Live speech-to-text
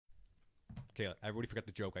Okay, everybody forgot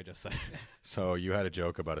the joke I just said. So you had a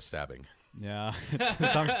joke about a stabbing. Yeah, it's the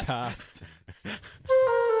time's passed.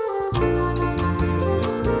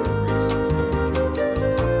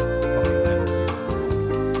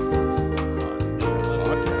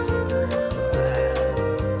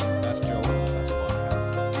 Best joke on the best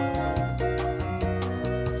podcast.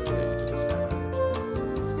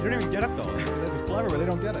 You don't even get it though. It was clever, but they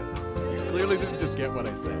don't get it. You clearly didn't just get what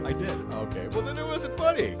I said. I did. Okay, well then it wasn't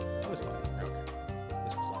funny. That was funny. Okay.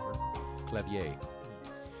 It's clever. Clavier.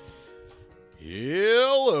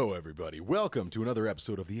 Hello, everybody. Welcome to another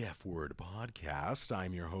episode of the F Word Podcast.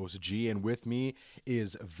 I'm your host, G, and with me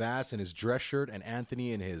is Vass in his dress shirt and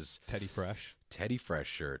Anthony in his Teddy Fresh. Teddy Fresh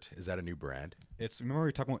shirt. Is that a new brand? Remember we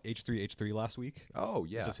were talking about H3H3 last week? Oh,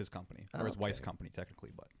 yeah. This is his company. Or his wife's company,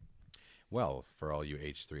 technically, but. Well, for all you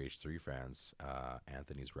H3H3 fans,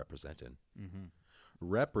 Anthony's representing. Mm-hmm.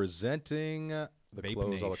 Representing the Vape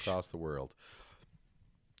clothes all Nation. across the world.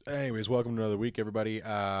 Anyways, welcome to another week, everybody.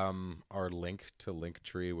 Our link to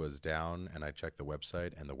Linktree was down, and I checked the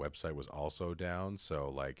website, and the website was also down. So,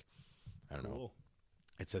 like, I don't know.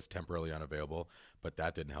 It says temporarily unavailable, but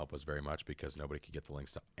that didn't help us very much because nobody could get the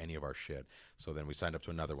links to any of our shit. So then we signed up to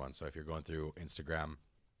another one. So if you're going through Instagram,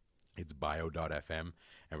 it's bio.fm,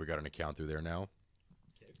 and we got an account through there now.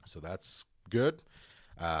 Okay. So that's good.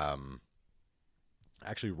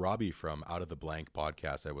 Actually, Robbie from Out of the Blank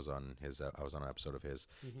podcast, I was on an episode of his.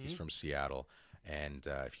 Mm-hmm. He's from Seattle, and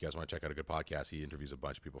if you guys want to check out a good podcast, he interviews a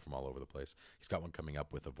bunch of people from all over the place. He's got one coming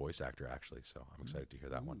up with a voice actor, actually, so I'm excited to hear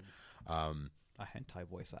that one. A hentai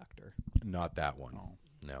voice actor. Not that one. Oh.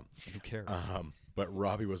 No. Who cares? But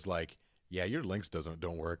Robbie was like, "Yeah, your links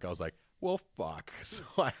don't work." I was like, "Well, fuck." So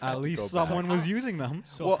I had At to least go someone back. was using them.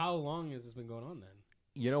 So Well- how long has this been going on then?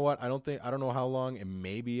 You know what? I don't know how long. It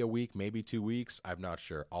may be a week, maybe 2 weeks. I'm not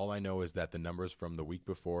sure. All I know is that the numbers from the week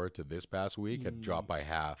before to this past week had dropped by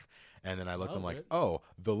half. And then I looked, I'm like, good. oh,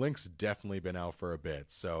 the link's definitely been out for a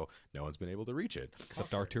bit. So no one's been able to reach it.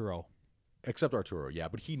 Except Arturo. Except Arturo, yeah.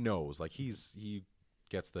 But he knows. Like, he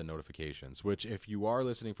gets the notifications, which if you are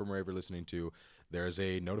listening from wherever you're listening to, there's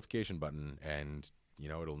a notification button. And, you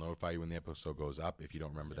know, it'll notify you when the episode goes up. If you don't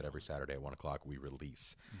remember that every Saturday at 1 o'clock, we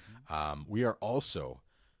release. Mm-hmm. We are also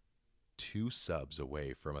 2 subs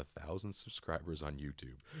away from 1,000 subscribers on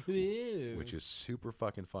YouTube, Ew. which is super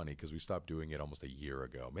fucking funny because we stopped doing it almost a year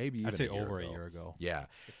ago, maybe even I'd say a year over ago. a year ago. Yeah,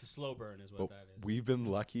 It's a slow burn is what but that is. we've been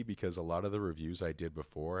lucky because a lot of the reviews I did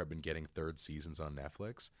before have been getting 3rd seasons on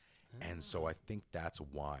Netflix. And so I think that's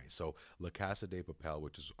why. So La Casa de Papel,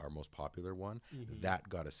 which is our most popular one, that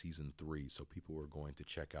got a season 3. So people were going to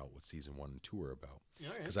check out what season 1 and 2 are about.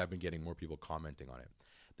 Because I've been getting more people commenting on it.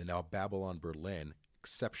 Then now Babylon Berlin,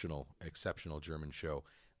 exceptional German show,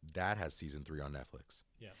 that has season 3 on Netflix.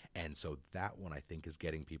 Yeah. And so that one I think is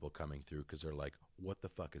getting people coming through because they're like, what the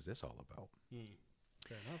fuck is this all about?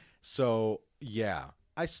 Fair enough. So, yeah.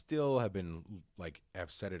 I still have been, like,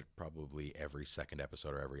 I've said it probably every second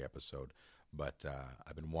episode or every episode, but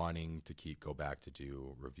I've been wanting to go back to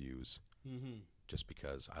do reviews just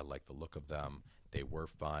because I like the look of them. They were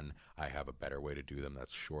fun. I have a better way to do them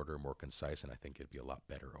that's shorter, more concise, and I think it'd be a lot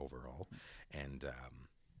better overall. And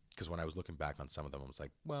because when I was looking back on some of them, I was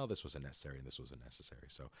like, well, this wasn't necessary and this wasn't necessary.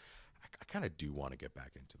 So I kind of do want to get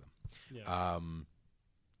back into them. Yeah.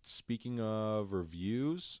 Speaking of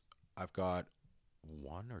reviews, I've got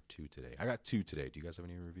 1 or 2 today. I got 2 today. Do you guys have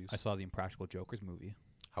any reviews? I saw the Impractical Jokers movie.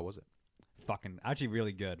 How was it? Fucking, actually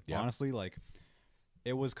really good. Yeah. Honestly, like,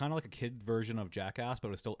 it was kind of like a kid version of Jackass, but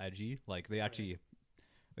it was still edgy. Like, they actually,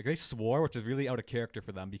 like, they swore, which is really out of character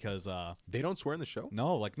for them because, They don't swear in the show?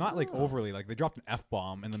 no, like, not like overly. Like, they dropped an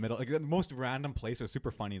F-bomb in the middle. Like, the most random place. It was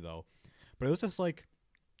super funny, though. But it was just, like,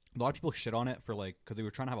 a lot of people shit on it for, like, because they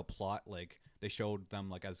were trying to have a plot. Like, they showed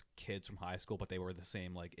them, like, as kids from high school, but they were the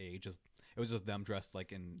same, like, age as. It was just them dressed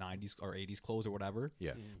like in 90s or 80s clothes or whatever.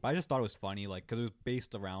 Yeah. But I just thought it was funny, like, because it was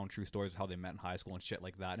based around true stories of how they met in high school and shit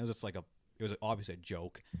like that. And it was just like it was obviously a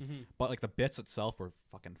joke. But, like, the bits itself were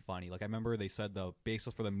fucking funny. Like, I remember they said the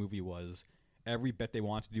basis for the movie was every bit they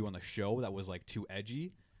wanted to do on the show that was, like, too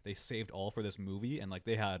edgy, they saved all for this movie. And, like,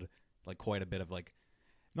 they had, like, quite a bit of, like,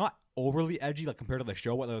 not overly edgy, like, compared to the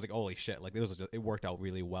show, but I was like, holy shit. Like, it worked out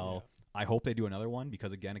really well. Yeah. I hope they do another one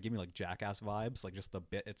because, again, it gave me, like, Jackass vibes, like, just the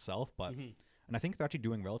bit itself. But and I think they're actually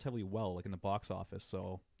doing relatively well, like, in the box office.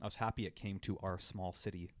 So I was happy it came to our small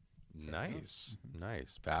city. Nice.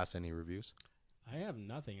 Nice. Fast, any reviews? I have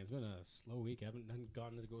nothing. It's been a slow week. I haven't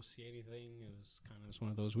gotten to go see anything. It was kind of just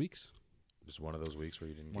one of those weeks. Just one of those weeks where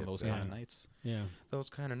you didn't One get of those kind of nights. Yeah. Those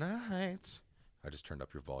kind of nights. I just turned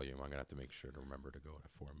up your volume. I'm going to have to make sure to remember to go at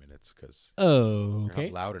 4 minutes because Oh, you're okay.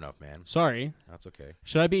 not loud enough, man. Sorry. That's okay.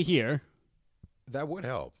 Should I be here? That would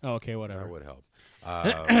help. Oh, okay, whatever. That would help.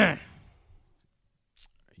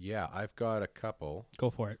 Yeah, I've got a couple. Go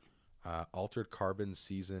for it. Altered Carbon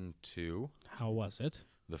Season 2. How was it?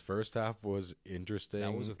 The first half was interesting.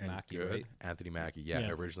 That was with and Mackie, good. right? Anthony Mackie, yeah,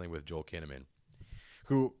 Yeah. originally with Joel Kinnaman,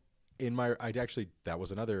 who that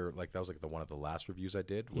was another, like, that was like one of the last reviews I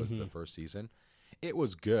did was the first season. It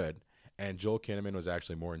was good, and Joel Kinnaman was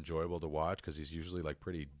actually more enjoyable to watch because he's usually like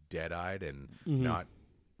pretty dead-eyed and not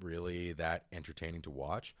really that entertaining to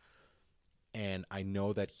watch. And I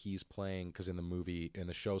know that he's playing, because in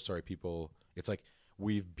the show, people, it's like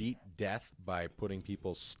we've beat death by putting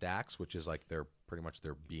people's stacks, which is like pretty much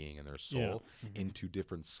their being and their soul, into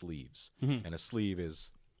different sleeves. And a sleeve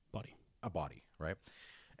is Body. a body, right?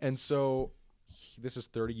 And so this is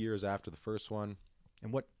 30 years after the first one.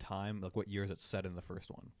 And what time, like what year is it set in the first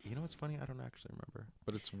one? You know what's funny? I don't actually remember.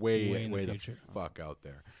 But it's way in the the future. fuck out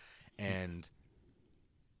there. And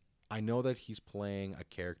I know that he's playing a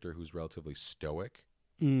character who's relatively stoic.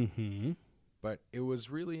 Mm-hmm. But it was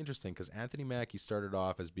really interesting because Anthony Mackie started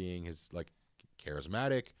off as being his, like,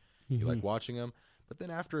 charismatic. You like watching him. But then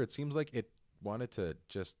after, it seems like it wanted to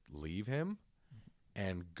just leave him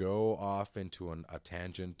and go off into a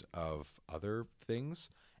tangent of other things.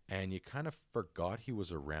 And you kind of forgot he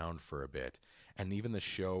was around for a bit. And even the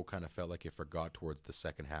show kind of felt like it forgot towards the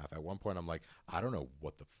second half. At one point, I'm like, I don't know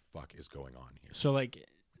what the fuck is going on here. So, like,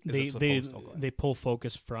 they pull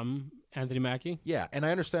focus from Anthony Mackie? Yeah, and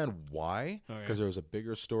I understand why, Oh, yeah. because there was a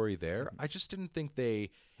bigger story there. I just didn't think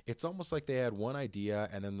it's almost like they had one idea,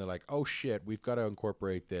 and then they're like, oh shit, we've got to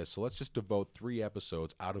incorporate this, so let's just devote 3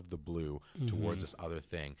 episodes out of the blue towards this other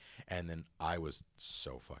thing. And then I was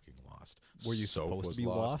so fucking lost. Were you supposed to be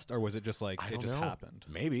lost, or was it just like I it don't just know. happened?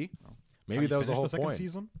 Maybe. Have Maybe you that was the finished whole second point.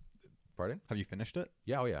 season? Pardon? Have you finished it?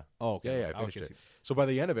 Yeah, oh yeah. Oh, okay. Yeah, I finished it. So by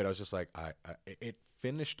the end of it, I was just like, it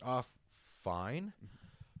finished off fine,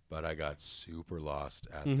 but I got super lost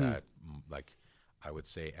at that, like, I would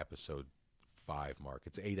say episode 5 mark.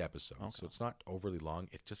 It's 8 episodes, so it's not overly long.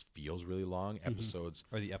 It just feels really long. Episodes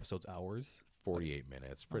Are the episodes hours? 48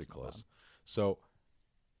 minutes, pretty That's not close. So,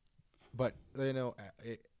 but you know,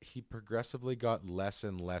 he progressively got less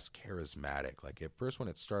and less charismatic. Like at first, when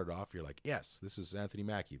it started off, you're like, yes, this is Anthony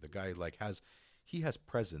Mackie. The guy has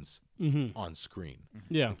presence on screen.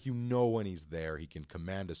 Yeah. Like, you know, when he's there, he can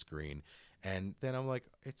command a screen. And then I'm like,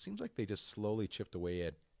 it seems like they just slowly chipped away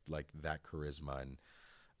at like that charisma, and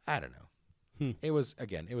I don't know. It was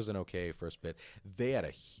an okay first bit.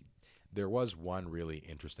 There was one really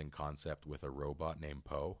interesting concept with a robot named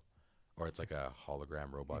Poe, or it's like a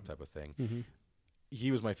hologram robot type of thing.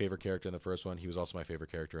 He was my favorite character in the first one. He was also my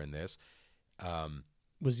favorite character in this.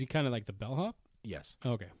 Was he kind of like the bellhop? Yes.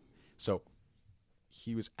 Okay. So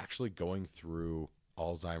he was actually going through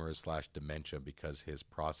Alzheimer's / dementia because his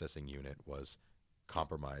processing unit was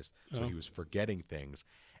compromised. So he was forgetting things.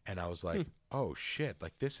 And I was like, oh shit,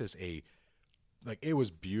 like this is it was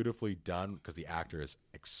beautifully done because the actor is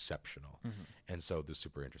exceptional. And so this is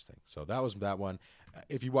super interesting. So that was that one.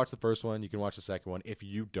 If you watch the first one, you can watch the second one. If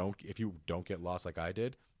you don't get lost like I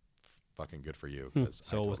did, fucking good for you.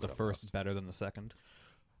 So was the first better than the second?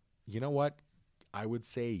 You know what? I would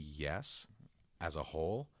say yes as a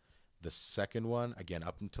whole. The second one, again,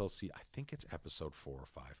 up until I think it's episode 4 or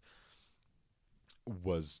 5,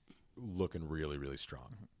 was looking really, really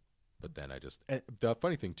strong. But then the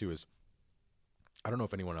funny thing too is, I don't know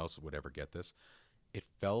if anyone else would ever get this. It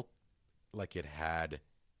felt like it had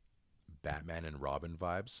Batman and Robin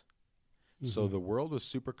vibes. So the world was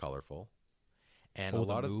super colorful, and a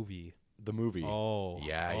lot of the movie. Oh,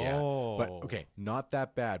 yeah. But okay, not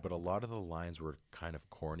that bad. But a lot of the lines were kind of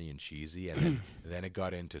corny and cheesy, and then it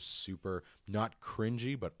got into super not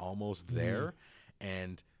cringy, but almost there.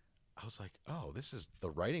 And I was like, oh,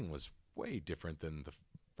 the writing was way different than the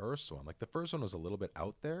first one. Like the first one was a little bit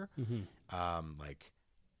out there,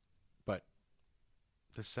 but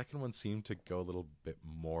the second one seemed to go a little bit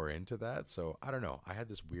more into that. So I don't know. I had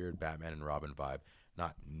this weird Batman and Robin vibe.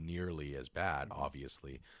 Not nearly as bad,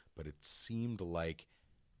 obviously, but it seemed like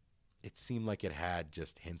it had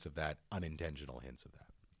just hints of that, unintentional hints of that.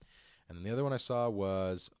 And then the other one I saw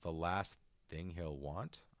was The Last Thing He'll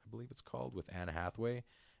Want, I believe it's called, with Anne Hathaway.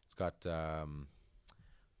 It's got The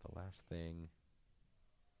Last Thing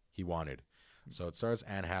He Wanted. So it stars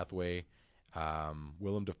Anne Hathaway,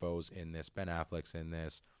 Willem Dafoe's in this, Ben Affleck's in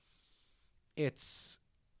this. It's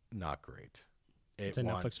not great. It's a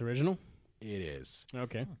Netflix original? It is.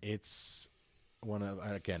 Okay. It's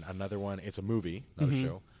another one. It's a movie, not a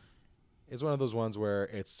show. It's one of those ones where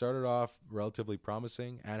it started off relatively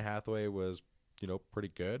promising. Anne Hathaway was, pretty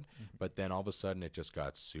good, but then all of a sudden it just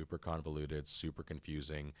got super convoluted, super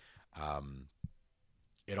confusing.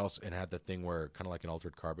 it had the thing where kind of like an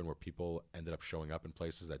Altered Carbon where people ended up showing up in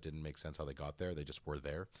places that didn't make sense how they got there. They just were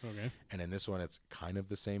there. Okay. And in this one, it's kind of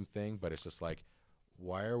the same thing, but it's just like,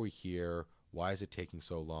 why are we here? Why is it taking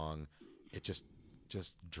so long? It just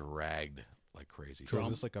dragged like crazy. So is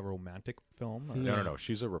this like a romantic film? Or? No.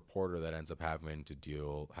 She's a reporter that ends up having to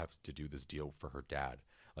do this deal for her dad,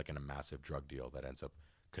 like in a massive drug deal that ends up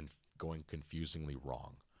going confusingly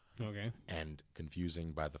wrong. Okay. And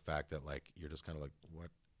confusing by the fact that like you're just kind of like, what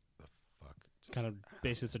the fuck? Kind of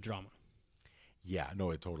basis of drama. Yeah,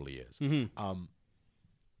 no, it totally is. Mm-hmm.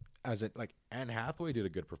 As it like Anne Hathaway did a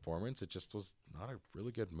good performance, it just was not a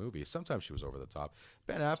really good movie. Sometimes she was over the top.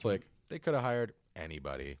 Ben Affleck, they could have hired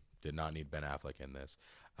anybody. Did not need Ben Affleck in this.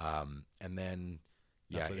 And then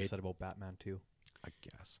That's what they said about Batman too. I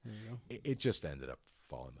guess There you go. it just ended up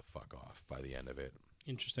falling the fuck off by the end of it.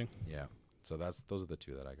 Interesting. Yeah. So those are the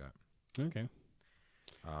two that I got. Okay.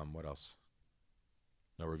 What else?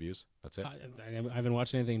 No reviews? That's it? I haven't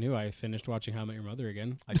watched anything new. I finished watching How I Met Your Mother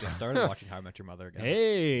again. I just started watching How I Met Your Mother again.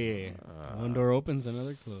 Hey! One door opens,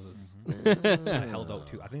 another closes. I held out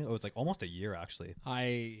too. I think it was like almost a year actually.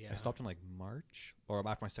 I stopped in like March, or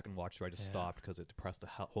after my second watch through, I just stopped because it depressed the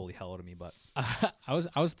holy hell out of me. But I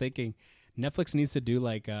was thinking Netflix needs to do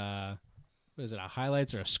like what is it, a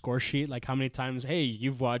highlights or a score sheet? Like how many times, hey,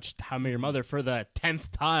 you've watched How I Met Your Mother for the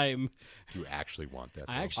 10th time. Do you actually want that?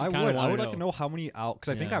 I though? actually I kind of would want like to know how many out,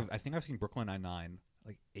 because Yeah. I think I've seen Brooklyn Nine-Nine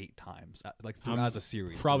like 8 times, like I'm as a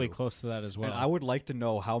series. Probably through. close to that as well. And I would like to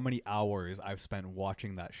know how many hours I've spent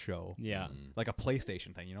watching that show. Yeah. Like a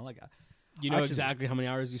PlayStation thing, you know, like You know actually- exactly how many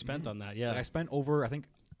hours you spent on that. Yeah. like I spent over. I think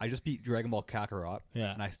I just beat Dragon Ball Kakarot.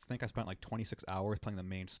 Yeah. And I think I spent like 26 hours playing the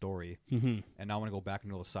main story. Mm-hmm. And now I want to go back and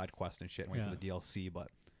do all the side quests and shit and wait Yeah. for the DLC. But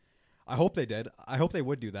I hope they did. I hope they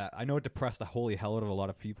would do that. I know it depressed the holy hell out of a lot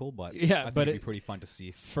of people, but Yeah, I think but it'd be pretty fun to see.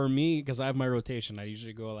 For me, because I have my rotation, I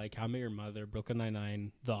usually go like How I Met Your Mother, Brooklyn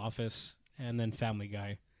Nine-Nine, The Office, and then Family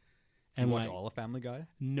Guy. And And watch like, all of Family Guy.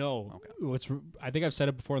 no, Okay. I think I've said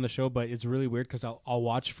it before on the show, but it's really weird because I'll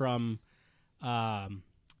watch from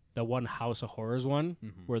the one House of Horrors one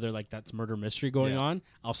where they're like that's murder mystery going Yeah. on.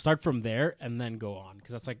 I'll start from there and then go on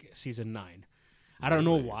because that's like season 9. I don't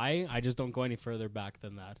know why. I just don't go any further back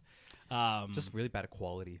than that. Just really bad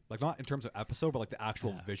quality. Like not in terms of episode, but like the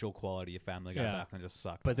actual visual quality of Family Guy Yeah. back then just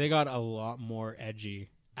sucked. But they got a lot more edgy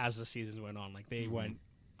as the seasons went on. Like they went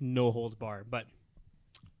no holds bar. But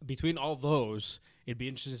between all those, it'd be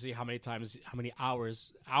interesting to see how many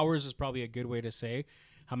hours. Hours is probably a good way to say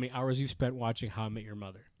how many hours you spent watching How I Met Your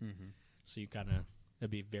Mother. So you that'd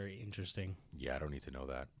be very interesting. Yeah, I don't need to know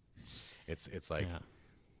that. It's like Yeah.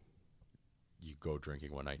 you go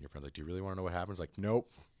drinking one night and your friend's like, "Do you really want to know what happens?" Like, nope.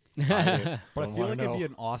 But I Don't feel wanna like it'd be know.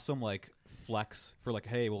 an awesome like flex for like,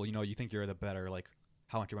 hey, well, you know, you think you're the better like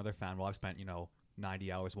How I Met Your Mother fan. Well, I've spent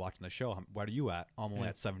 90 hours watching the show. What are you at? I'm only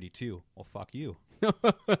at 72. Well, fuck you.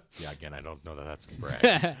 Yeah, again, I don't know that that's a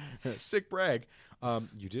brag. Sick brag.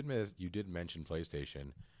 You did mention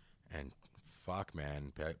PlayStation, and fuck,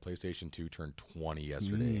 man, PlayStation 2 turned 20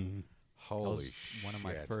 yesterday. That Holy was shit! one of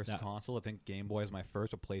my first console. I think Game Boy is my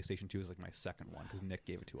first, but PlayStation 2 is like my second one because Nick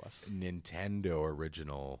gave it to us. Nintendo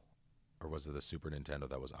original, or was it the Super Nintendo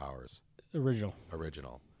that was ours? Original.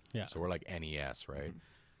 Original. Yeah. So we're like NES, right?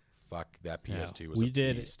 Fuck, that PS2 was we a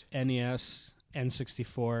did beast. NES,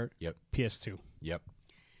 N64, Yep. PS2. Yep.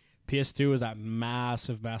 PS2 was that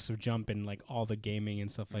massive jump in like all the gaming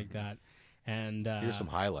and stuff like that. And Here's some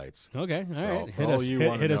highlights. okay, all right, for all you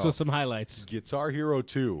wanna hit us know. with some highlights. Guitar Hero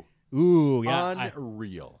 2. Ooh, yeah,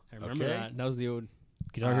 Unreal. I remember okay? that. That was the old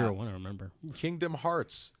Guitar Hero one. I remember. Kingdom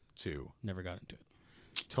Hearts 2. Never got into it.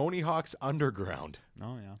 Tony Hawk's Underground.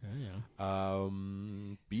 Oh yeah. Yeah.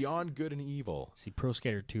 Beyond Good and Evil. See, Pro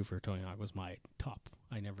Skater 2 for Tony Hawk was my top.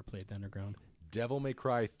 I never played the Underground. Devil May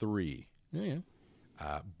Cry 3. Yeah.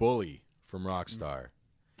 Bully from Rockstar.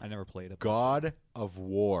 I never played it. God of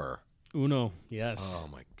War. Uno, yes. Oh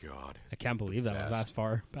my god. I can't believe that was best. that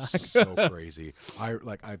far back. So crazy.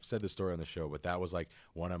 I've said this story on the show, but that was like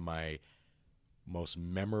one of my most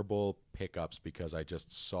memorable pickups because I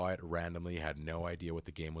just saw it randomly, had no idea what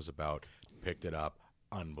the game was about, picked it up,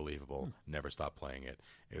 unbelievable. Never stopped playing it.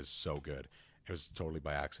 It was so good. It was totally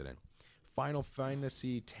by accident. Final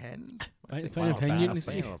Fantasy X. Final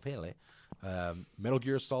Fantasy. Metal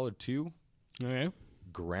Gear Solid 2. Okay.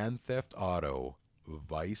 Grand Theft Auto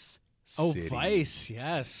Vice Oh, City. Vice,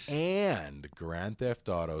 yes. And Grand Theft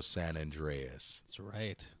Auto San Andreas. That's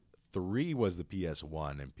right. 3 was the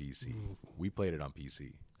PS1 and PC. We played it on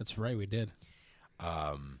PC. That's right, we did.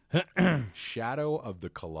 Shadow of the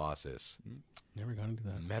Colossus. Never got into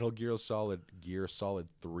that. Metal Gear Solid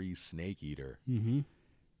 3 Snake Eater. Mm-hmm.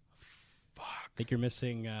 Fuck. think you're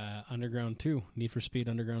missing Underground 2, Need for Speed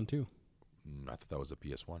Underground 2. I thought that was a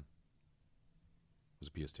PS1. Was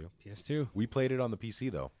it PS2? PS2. We played it on the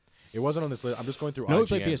PC though. It wasn't on this list. I'm just going through No, we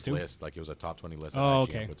played IGN's PS2. list. Like it was a top 20 list that Oh, IGN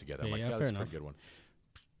okay. put together. Yeah, I'm like, yeah, yeah, fair that's a enough. pretty good one.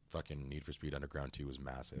 Fucking Need for Speed Underground 2 was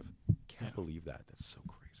massive. Can't believe that. That's so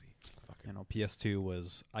crazy. You know, PS2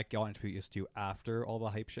 was, I got into PS2 after all the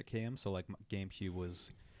hype shit came. So like GameCube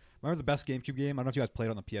was, remember the best GameCube game? I don't know if you guys played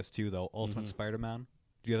it on the PS2 though. Ultimate Spider-Man.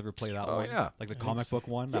 Did you ever play that Oh, one? yeah. Like the comic book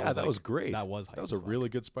one. That was great. That was hype That was as a fuck. really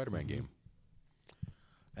good Spider-Man game.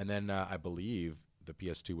 And then I believe the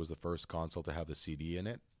PS2 was the first console to have the CD in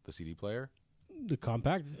it, the CD player. The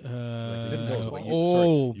compact? No, but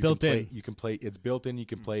oh, you built can in. play, you can play. It's built in. You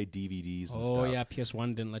can play DVDs and Oh, stuff. yeah,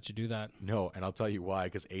 PS1 didn't let you do that. No, and I'll tell you why.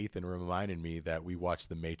 Because Ethan reminded me that we watched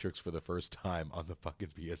The Matrix for the first time on the fucking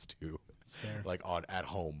PS2, That's fair. like at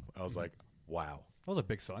home. I was like, wow. That was a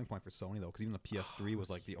big selling point for Sony though, because even the PS3 was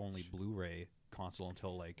like the only Blu-ray console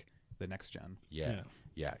until like the next gen. Yeah,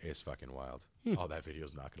 it's fucking wild. Oh, that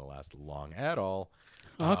video's not gonna last long at all.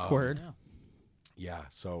 Awkward. Yeah,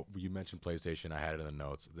 so you mentioned PlayStation. I had it in the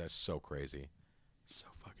notes. That's so crazy. So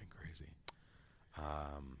fucking crazy.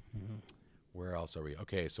 Where else are we?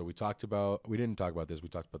 Okay, so we didn't talk about this. We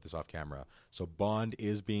talked about this off camera. So Bond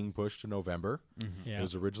is being pushed to November. Yeah. It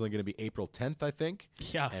was originally going to be April 10th, I think.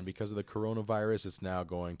 Yeah. And because of the coronavirus, it's now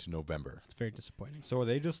going to November. It's very disappointing. So are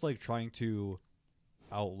they just like trying to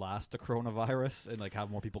outlast the coronavirus and like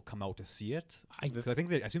have more people come out to see it? I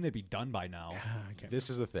assume they'd be done by now. Okay. This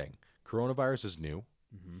is the thing. Coronavirus is new.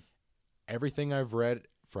 Everything I've read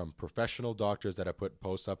from professional doctors that have put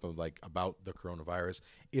posts up of like about the coronavirus,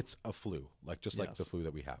 it's a flu, like just like the flu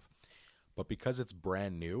that we have. But because it's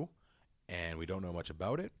brand new and we don't know much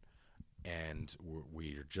about it, and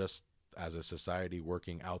we're just as a society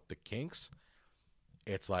working out the kinks,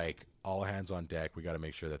 it's like all hands on deck. We got to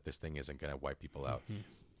make sure that this thing isn't going to wipe people out.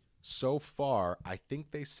 So far, I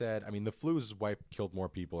think they said, I mean, the flu's killed more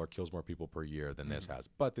people or kills more people per year than this has,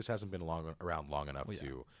 but this hasn't been around long enough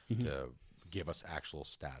to give us actual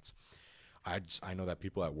stats. I know that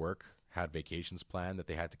people at work had vacations planned that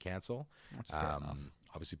they had to cancel.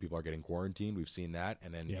 Obviously, people are getting quarantined. We've seen that.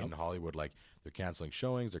 And then in Hollywood, like they're canceling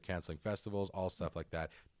showings, they're canceling festivals, all stuff like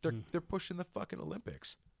that. They're pushing the fucking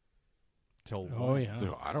Olympics. Till Oh,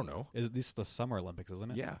 yeah. I don't know. Is this the Summer Olympics,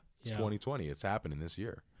 isn't it? Yeah, it's Yeah. 2020. It's happening this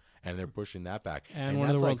year. And they're pushing that back. And one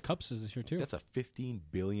of the that's World Cups is this year, too. That's a $15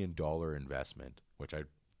 billion investment, which I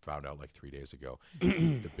found out like 3 days ago.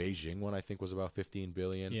 The Beijing one, I think, was about $15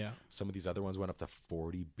 billion. Yeah. Some of these other ones went up to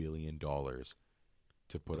 $40 billion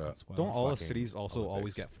to put a. That's wild. Don't all the fucking cities also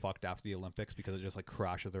always Olympics. get fucked after the Olympics because it just like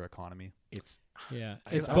crashes their economy? It's Yeah.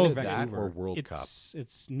 it's I both live in that Vancouver. or World Cup.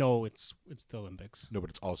 It's the Olympics. No, but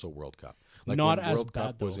it's also World Cup. Like Not when as World bad,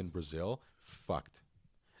 Cup was though. in Brazil, fucked.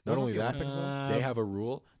 Not Wasn't only the that, Olympics, though? they have a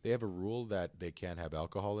rule. They have a rule that they can't have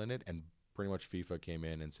alcohol in it, and pretty much FIFA came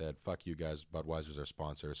in and said, "Fuck you guys, Budweiser's our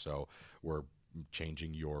sponsor, so we're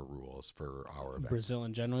changing your rules for our event." Brazil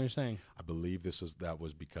in general, you're saying? I believe that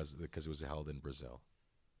was because it was held in Brazil.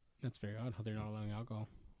 That's very odd how they're not allowing alcohol.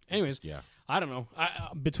 Anyways, Yeah. I don't know.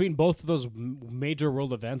 Between both of those major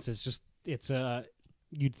world events,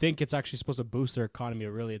 you'd think it's actually supposed to boost their economy,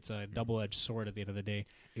 but really it's a double-edged sword at the end of the day.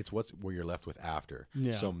 It's where you're left with after.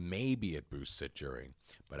 Yeah. So maybe it boosts it during,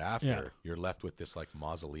 but after Yeah. you're left with this like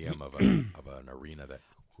mausoleum of an arena that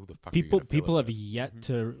who the fuck are you gonna fill People it have with? yet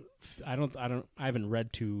to. I haven't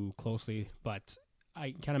read too closely, but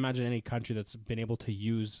I can't imagine any country that's been able to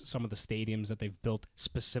use some of the stadiums that they've built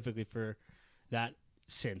specifically for that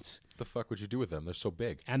since, What the fuck would you do with them? They're so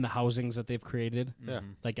big. and the housings that they've created. Yeah.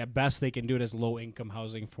 Like at best, they can do it as low-income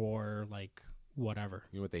housing for like whatever.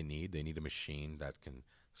 You know what they need? They need a machine that can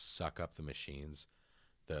suck up the machines,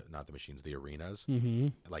 the arenas. Mm-hmm.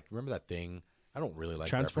 Like, remember that thing? I don't really like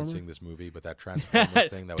Transformer? referencing this movie, but that Transformers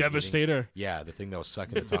thing that was Devastator. the thing that was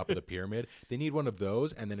sucking the top of the pyramid. They need one of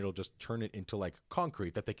those, and then it'll just turn it into like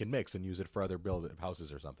concrete that they can mix and use it for other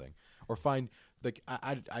houses or something. Or find like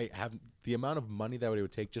I have the amount of money that it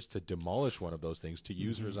would take just to demolish one of those things to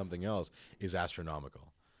use for something else is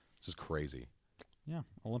astronomical. This is crazy. Yeah,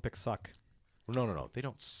 Olympics suck. No, they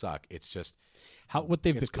don't suck. It's just What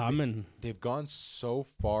they've It's- become, and they've gone so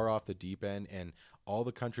far off the deep end, and all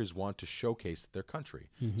the countries want to showcase their country.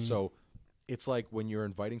 So it's like when you're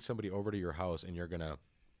inviting somebody over to your house and you're gonna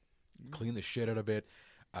clean the shit out of it,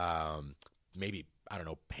 maybe, I don't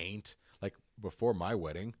know, paint. Like before my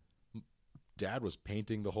wedding, Dad was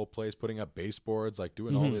painting the whole place, putting up baseboards, like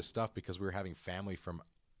doing all this stuff because we were having family from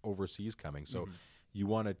overseas coming. So he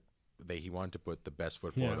wanted to put the best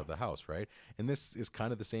foot forward Yeah. of the house, right? And this is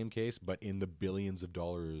kind of the same case, but in the billions of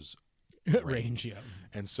dollars range, yeah.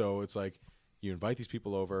 and so it's like You invite these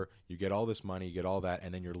people over, you get all this money, you get all that,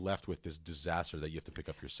 and then you're left with this disaster that you have to pick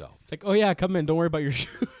up yourself. It's like, oh yeah, come in. Don't worry about your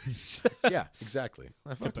shoes. Yeah, exactly.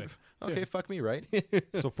 Okay, fuck me, right?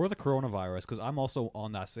 So for the coronavirus, because I'm also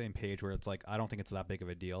on that same page where it's like, I don't think it's that big of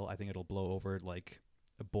a deal. I think it'll blow over like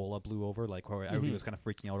Ebola blew over, like where everybody was kind of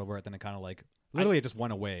freaking out over it. Then it kind of like, literally it just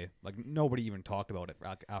went away. Like nobody even talked about it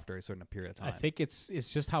after a certain period of time. I think it's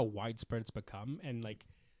just how widespread it's become. And like,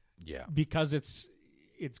 Yeah. because it's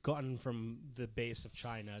gotten from the base of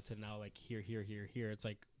China to now like here. It's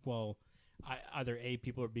like, well, either A,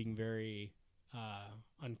 people are being very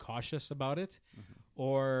uncautious about it,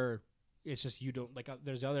 or it's just you don't like.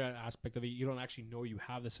 There's the other aspect of it. You don't actually know you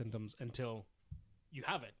have the symptoms until you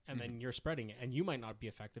have it, and then you're spreading it, and you might not be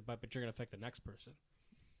affected by it, but you're going to affect the next person.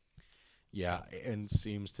 Yeah, and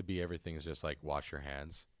seems to be everything's just like wash your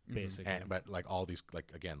hands. Basically. But like all these,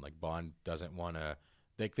 like again, like Bond doesn't want to.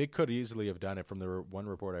 They could easily have done it from the one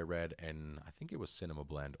report I read, and I think it was Cinema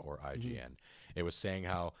Blend or IGN. It was saying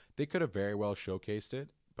how they could have very well showcased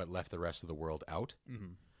it, but left the rest of the world out.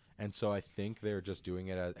 And so I think they're just doing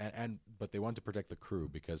it as, but they want to protect the crew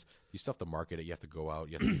because you still have to market it. You have to go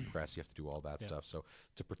out, you have to do press, you have to do all that stuff. So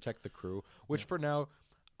to protect the crew, which for now,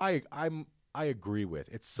 I agree with.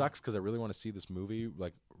 It sucks because I really want to see this movie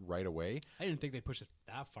like right away. I didn't think they'd push it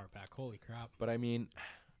that far back. Holy crap! But I mean,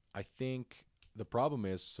 I think the problem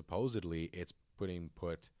is supposedly it's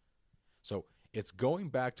so it's going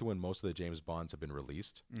back to when most of the James Bonds have been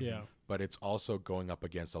released. Yeah. But it's also going up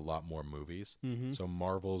against a lot more movies. So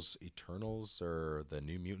Marvel's Eternals or the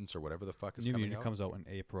New Mutants or whatever the fuck is New coming Mutant out. comes out in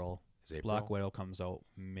April. Is April? Black Widow comes out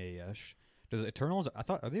May-ish. Does Eternals? I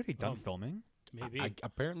thought, are they already done filming? Maybe.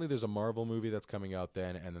 Apparently there's a Marvel movie that's coming out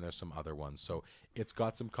then, and then there's some other ones. So it's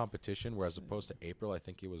got some competition, whereas opposed to April, I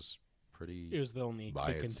think it was pretty It was the only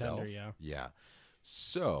by big itself. contender. Yeah. Yeah.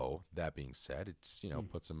 So that being said, it's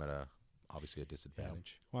puts them at obviously a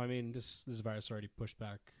disadvantage. Well, I mean, this virus already pushed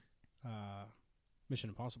back Mission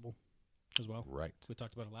Impossible as well. Right. We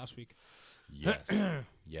talked about it last week. Yes.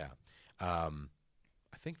 Yeah.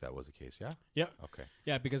 I think that was the case. Yeah. Yeah. Okay.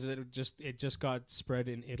 Yeah, because it just got spread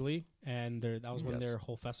in Italy, and that was when their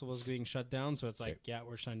whole festival was being shut down. So it's like,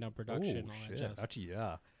 we're shutting down production. Oh, all shit. that jazz. Actually,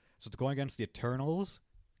 yeah. So it's going against the Eternals,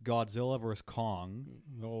 Godzilla vs. Kong.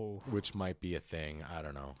 Oh, Which might be a thing. I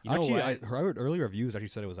don't know. You know Actually, what? I heard earlier reviews actually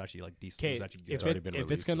said it was actually like decent. It was actually good. It's already been if it's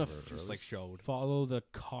released gonna over Just like showed. follow the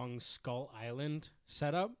Kong Skull Island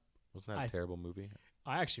setup, Wasn't that a terrible movie?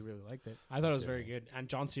 I actually really liked it. I thought it was very good, and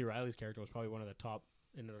John C. Reilly's character was probably one of the top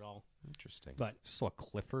in it all. Interesting. But So a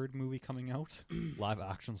Clifford movie coming out, live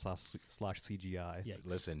action slash CGI. yeah,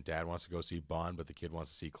 Listen, Dad wants to go see Bond, but the kid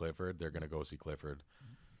wants to see Clifford. They're gonna go see Clifford.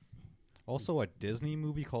 Also a Disney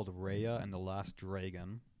movie called Raya and the Last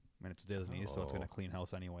Dragon. I mean, it's Disney, so it's gonna clean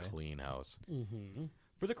house anyway. Clean house.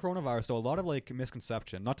 For the coronavirus, though, a lot of like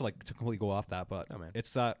misconception. Not to to completely go off that, but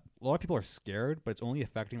it's that a lot of people are scared, but it's only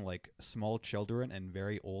affecting like small children and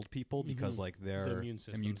very old people because like their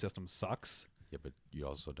immune system sucks. Yeah, but you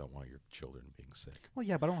also don't want your children being sick. Well,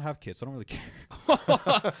 yeah, but I don't have kids, so I don't really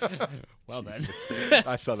care. well then.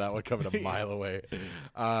 I saw that one coming a mile away.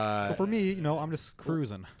 So for me, I'm just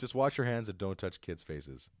cruising. Just wash your hands and don't touch kids'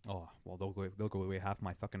 faces. Oh, well, they'll go away half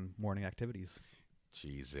my fucking morning activities.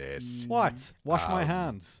 Jesus. What? Wash my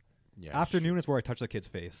hands. Yeah. Afternoon is where I touch the kid's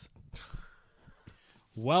face.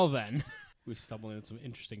 Well then, we stumbled into some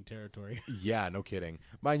interesting territory. Yeah, no kidding.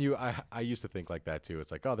 Mind you, I used to think like that too. It's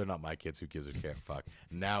like, oh, they're not my kids. Who gives a shit? Fuck.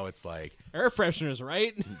 Now it's like Air fresheners,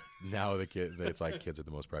 right? now it's like kids are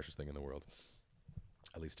the most precious thing in the world.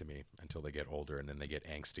 At least to me, until they get older and then they get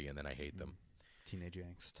angsty and then I hate them. Teenage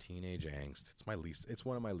angst. Teenage angst. It's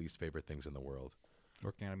one of my least favorite things in the world.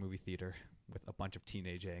 Working at a movie theater with a bunch of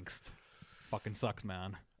teenage angst. Fucking sucks,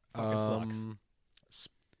 man. Fucking sucks.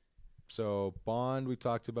 So Bond, we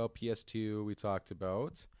talked about. PS2, we talked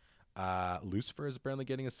about. Lucifer is apparently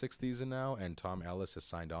getting a 6th season now, and Tom Ellis has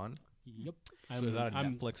signed on. Yep. So is that a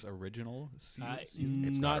Netflix original season?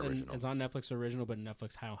 It's not original. It's not Netflix original, but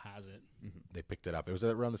Netflix has it. They picked it up. It was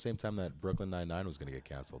around the same time that Brooklyn Nine-Nine was going to get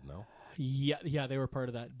canceled, no? Yeah, they were part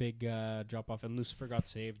of that big drop off, and Lucifer got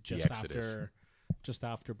saved just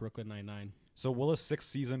after Brooklyn Nine-Nine. So will a 6th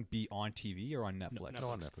season be on TV or on Netflix? No,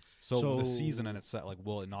 on Netflix. So the season and it's set,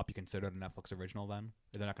 will it not be considered a Netflix original then?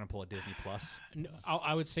 They're not going to pull a Disney Plus? No,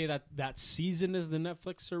 I would say that season is the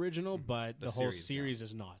Netflix original, but the whole series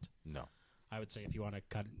is not. No. I would say if you want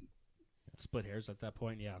to split hairs at that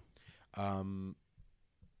point, yeah.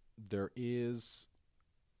 There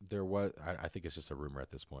was, I think it's just a rumor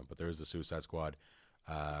at this point, but there is the Suicide Squad,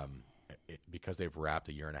 because they've wrapped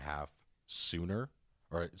a year and a half sooner,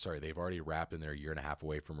 they've already wrapped and they're a year and a half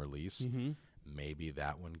away from release. maybe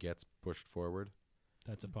that one gets pushed forward.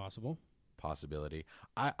 That's a possibility.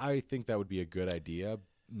 I think that would be a good idea.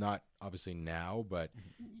 Not obviously now, but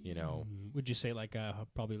Would you say like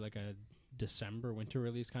probably like a December winter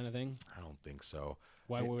release kind of thing? I don't think so.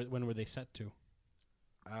 When were they set to?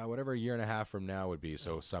 Whatever a year and a half from now would be.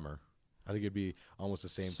 So summer. I think it'd be almost the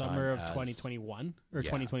same Summer time of as 2021 or Yeah.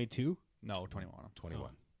 2022. No, 21.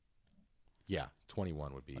 21. Oh. Yeah,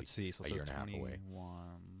 21 would be Let's see. So a it year says and a half away.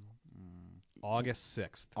 21. August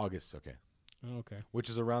 6th. August, okay. Oh, okay. Which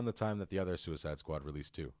is around the time that the other Suicide Squad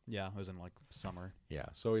released too. Yeah, it was in like summer. Yeah,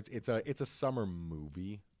 so it's a summer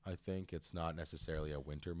movie. I think it's not necessarily a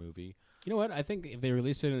winter movie. You know what? I think if they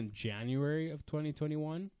release it in January of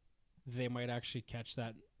 2021, they might actually catch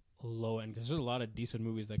that low end because there's a lot of decent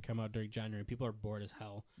movies that come out during January. People are bored as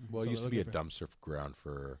hell. Well, So it used to they're be a looking dumpster ground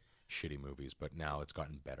for shitty movies, but now it's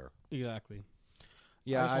gotten better. Exactly.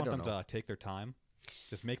 Yeah, I just want don't them know. to take their time,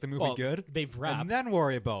 just make the movie Well, good, They've wrapped. and then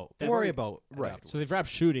worry about right. So they've wrapped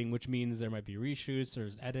shooting, which means there might be reshoots.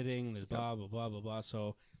 There's editing. There's blah blah blah blah blah.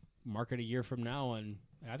 So mark it a year from now, and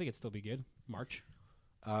I think it'd still be good. March.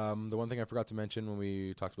 The one thing I forgot to mention when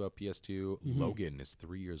we talked about PS2, Logan is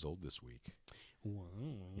 3 years old this week. Wow.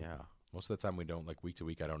 Yeah. Most of the time we don't, like week to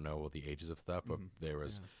week, I don't know the ages of stuff, but there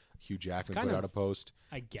was Hugh Jackman kind put of- out a post.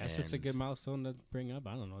 I guess it's a good And- milestone to bring up.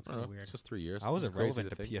 I don't know. It's I kind don't of know, weird. it's just 3 years. I wasn't It's crazy relevant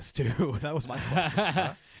to think. PS2. That was my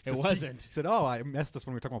question. It wasn't. He said, "Oh, I missed this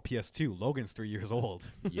when we were talking about PS2. Logan's 3 years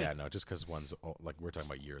old." Yeah, no, just because one's, like we're talking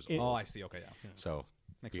about years It- old. Oh, I see. Okay, yeah. So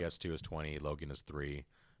Makes sense. PS2 is 20, Logan is 3.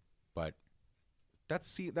 But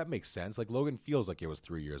that makes sense. Like Logan feels like it was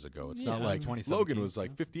 3 years ago. It's not Yeah. like 2017, Logan was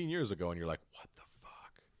like 15 years ago and you're like, what the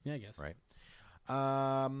fuck? Yeah, I guess. Right.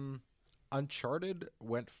 Uncharted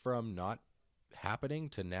went from not happening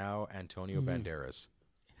to now Antonio Banderas.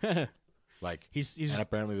 Like, he's and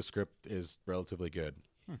apparently the script is relatively good.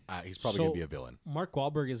 He's probably So- going to be a villain, Mark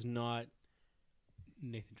Wahlberg is not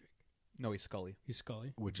Nathan Drake. No, he's Scully. He's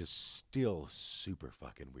Scully. which is still super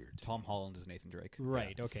fucking weird. to Tom me. Holland is Nathan Drake.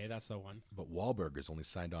 Right. Okay, that's the one. But Wahlberg is only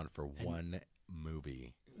signed on for one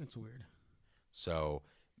movie. That's weird. So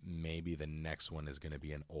maybe the next one is going to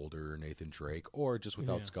be an older Nathan Drake or just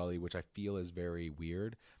without Yeah. Scully, which I feel is very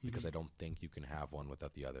weird because I don't think you can have one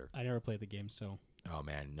without the other. I never played the game, so Oh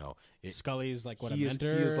man, no. Scully's like what, a he is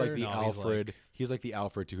mentor? like the No, he's Alfred. like- He's like the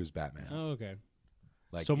Alfred to who's Batman. Oh, okay.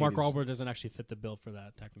 Like So it Mark is- Wahlberg doesn't actually fit the bill for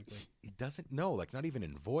that, technically. He doesn't know, like not even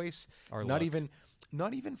in voice, Or not look.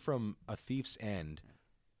 even from A Thief's End,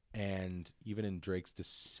 and even in Drake's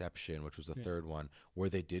Deception, which was the third one, where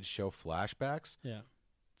they did show flashbacks. Yeah.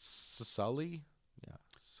 Sully, yeah,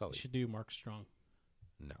 Sully. You should do Mark Strong.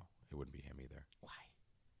 No, it wouldn't be him either. Why?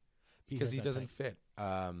 Because has he that doesn't type. fit.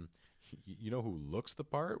 You know who looks the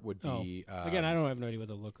part would be Again, I don't have no idea what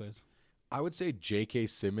the look is. I would say J.K.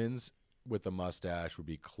 Simmons with the mustache would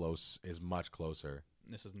be close, is much closer.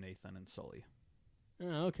 This is Nathan and Sully.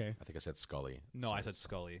 Oh, okay. I think I said Scully. No, So I said it's-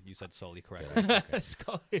 Scully. You said Sully correctly. Okay.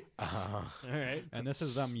 Scully. Uh, All right. And this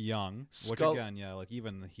is them young, which Skull- again, yeah, like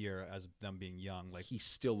even here as them being young, like he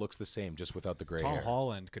still looks the same, just without the gray Tom hair.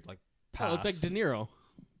 Holland could like Oh, pass. it looks like De Niro.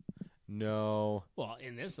 No, Well,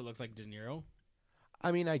 in this, it looks like De Niro.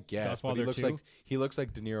 I mean I guess, but Godfather 2? he looks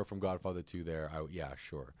like De Niro from Godfather 2. There, yeah,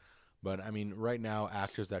 sure. But I mean, right now,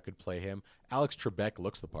 actors that could play him, Alex Trebek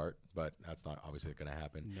looks the part, but that's not obviously going to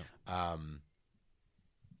happen. No.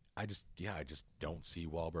 I just don't see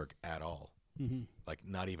Wahlberg at all. Mm-hmm. Like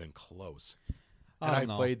not even close. I And don't I've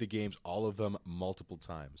know. played the games, all of them, multiple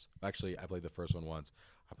times. Actually, I played the first one once.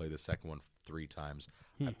 I played the second one 3 times.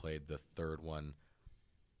 I played the third one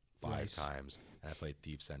 5 Thrice. times, and I played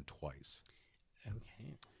Thief's End twice.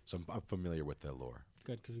 Okay. So I'm familiar with the lore.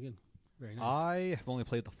 Good, good. Very nice. I have only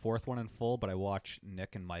played the 4th one in full, but I watched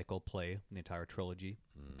Nick and Michael play the entire trilogy.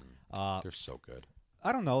 They're so good.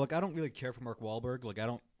 I don't know, like I don't really care for Mark Wahlberg. Like I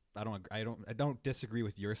don't disagree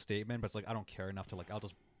with your statement, but it's like I don't care enough to like I'll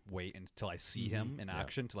just wait until I see him in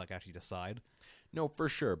action to like actually decide. No, for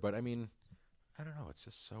sure. But I mean, I don't know. It's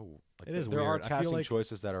just so. Like, It is there weird. are I feel casting like-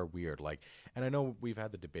 choices that are weird. Like, and I know we've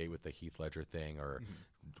had the debate with the Heath Ledger thing or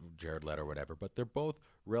Jared Leto or whatever, but they're both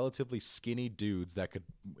relatively skinny dudes that could,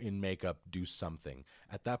 in makeup, do something.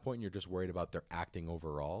 At that point, you're just worried about their acting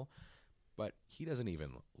overall. But he doesn't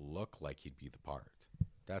even look like he'd be the part.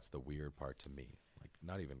 That's the weird part to me. Like,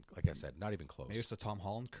 not even, like I said, not even close. Maybe it's the Tom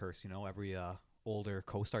Holland curse, you know. Every older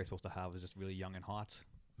co-star he's supposed to have is just really young and hot.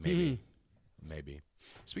 Maybe. Maybe.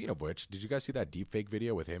 Speaking of which, did you guys see that deepfake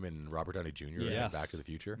video with him and Robert Downey Jr. in Yes. Back to the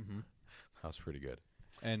Future? That was pretty good.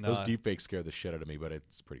 And Those deepfakes scare the shit out of me, but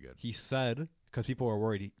it's pretty good. he said because people were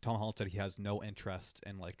worried. Tom Holland said he has no interest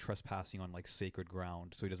in like trespassing on like sacred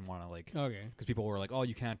ground, so he doesn't want to like. Okay. Because people were like, "Oh,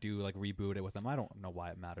 you can't do like reboot it with them." I don't know why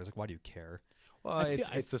it matters. Like, why do you care? Well,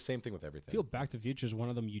 it's the same thing with everything. I feel Back to the Future is one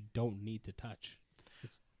of them you don't need to touch.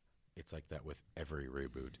 It's like that with every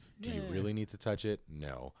reboot. Do you really need to touch it?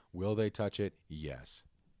 No. Will they touch it? Yes.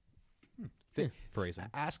 Phrasing.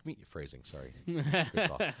 Ask me. Phrasing, sorry. Good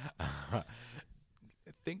call.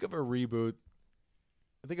 Think of a reboot.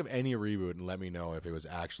 Think of any reboot and let me know if it was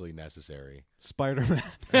actually necessary. Spider-Man.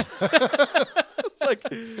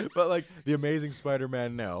 But the Amazing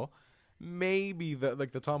Spider-Man, no. Maybe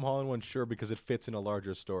the Tom Holland one, sure, because it fits in a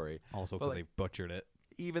larger story. Also, because they butchered it.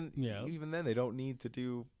 Even then, they don't need to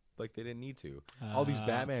do they didn't need to. All these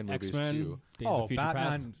Batman movies X-Men, too. Days of Future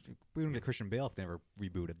Batman. We don't get Christian Bale if they never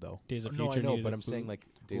rebooted though. Days of No, Future. I know, needed but a I'm saying boot.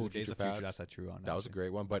 Days of Future Past. That's true. On That was a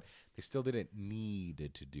great one, but they still didn't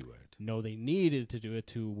need to do it. No, they needed to do it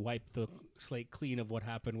to wipe the slate clean of what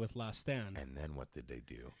happened with Last Stand. And then what did they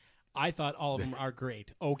do? I thought all of them are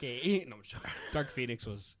great. Okay, no, I'm joking. Dark Phoenix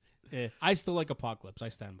was. I still like Apocalypse. I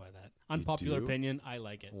stand by that. Unpopular do? opinion. I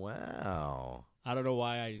like it. Wow. I don't know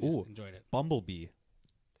why. I just enjoyed it. Bumblebee.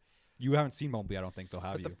 You haven't seen Bumblebee, I don't think, though,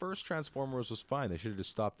 have But you? the first Transformers was fine. They should have just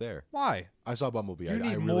stopped there. Why? I saw Bumblebee. You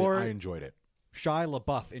need I more- enjoyed it. Shia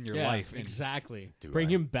LaBeouf in your life. And exactly. Do Bring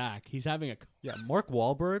I? him back. He's having a. yeah, Mark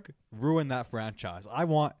Wahlberg ruined that franchise. I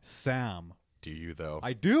want Sam. Do you though?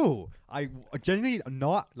 I do. I genuinely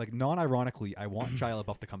non-ironically, I want Shia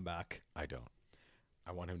LaBeouf to come back. I don't.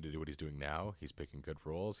 I want him to do what he's doing now. He's picking good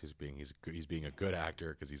roles. He's being a good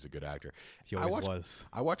actor because he's a good actor. He always was.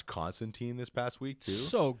 I watched Constantine this past week too.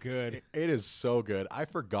 So good. It is so good. I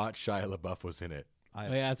forgot Shia LaBeouf was in it. Oh,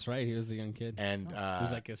 yeah, that's right. He was the young kid. And he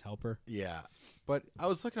was like his helper. yeah, but I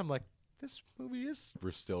was looking. I'm like, this movie is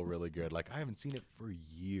still really good. Like I haven't seen it for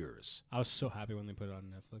years. I was so happy when they put it on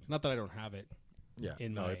Netflix. Not that I don't have it Yeah,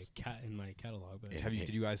 in no, my it's in my catalog, but Did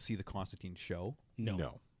you guys see the Constantine show? no,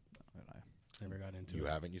 no. never got into You it.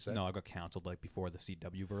 haven't. You said No, I got canceled like before the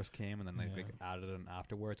CW verse came, and then they Yeah. added it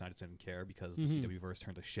afterwards. And I just didn't care because the CW verse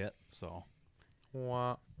turned to shit. So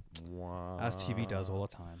Wah, wah. as TV does all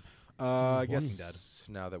the time. I Walking guess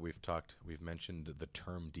now that we've mentioned the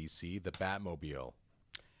term DC, the Batmobile.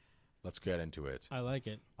 Let's get into it. I like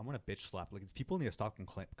it. I'm gonna bitch slap. Like people need to stop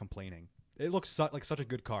complaining. It looks like such a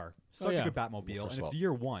good car, such yeah. a good Batmobile, Well, first and of it's all,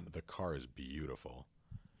 year one, The car is beautiful.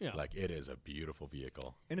 Yeah. Like it is a beautiful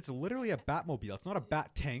vehicle. and it's literally a Batmobile. It's not a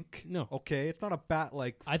Bat tank. No. Okay, it's not a Bat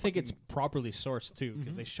like. I think it's fucking- properly sourced too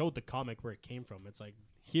because they showed the comic where it came from. It's like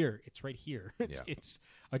here, it's right here. Yeah. It's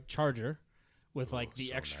a charger with like the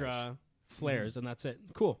so extra nice. flares, and that's it.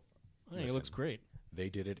 Cool. I think it looks Listen. great. They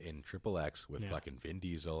did it in XXX with Yeah. fucking Vin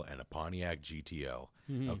Diesel and a Pontiac GTO.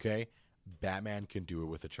 Mm-hmm. Okay, Batman can do it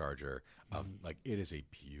with a Charger. Like it is a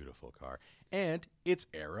beautiful car, and it's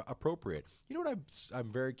era appropriate. You know what I'm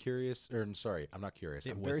very curious. Or sorry, I'm not curious.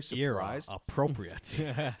 It I'm was very era surprised. appropriate.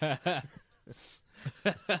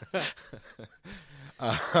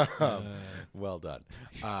 Well done.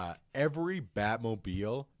 Every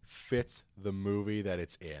Batmobile fits the movie that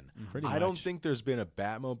it's in. Pretty I don't much. think there's been a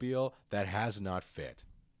Batmobile that has not fit.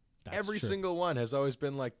 That's Every true. single one has always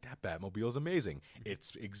been like, that Batmobile is amazing.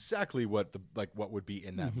 It's exactly what what would be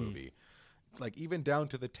in that movie. Like even down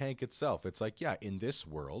to the tank itself. It's like, yeah, in this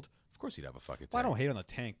world, of course you'd have a fucking tank. Well, I don't hate on the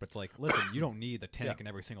tank, but it's like, listen, you don't need the tank in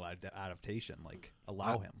every single adaptation. Like,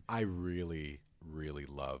 allow him. I really, really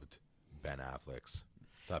loved Ben Affleck's.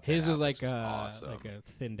 Thought His Ben was like Affleck's awesome. like a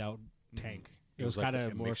thinned out tank. It was like kind a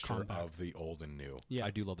of more mixture compact. of the old and new. Yeah.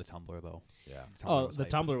 I do love the Tumblr though. Yeah. Oh, was the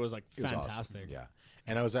hype. Tumblr was like It was awesome. fantastic. Yeah.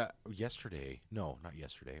 And I was at yesterday. No, not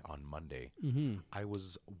yesterday. On Monday, I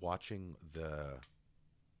was watching the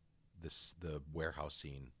warehouse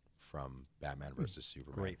scene from Batman versus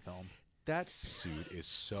Superman. Great film. That suit is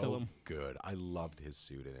so Film. good. I loved his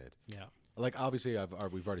suit in it. Yeah. Like obviously,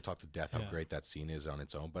 we've already talked to death how Yeah. great that scene is on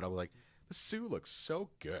its own. But I was like, the suit looks so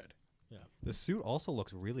good. Yeah. The suit also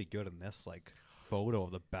looks really good in this like photo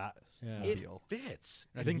of the Bat Yeah. It mobile. fits.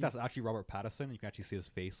 I think that's actually Robert Pattinson. You can actually see his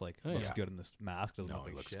face like Oh, looks yeah. good in this mask. Doesn't No, look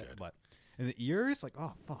he like looks shit, good. but in the ears, like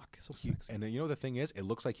oh fuck, so sexy. And you know the thing is, it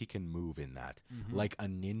looks like he can move in that, like a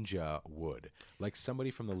ninja would, like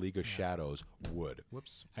somebody from the League of Shadows would.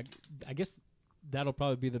 Whoops. I guess that'll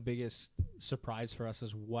probably be the biggest surprise for us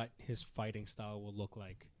is what his fighting style will look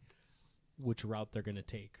like, which route they're going to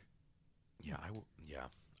take. Yeah, yeah.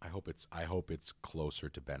 I hope it's closer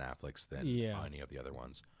to Ben Affleck's than Yeah. any of the other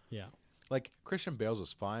ones. Yeah. Like Christian Bale's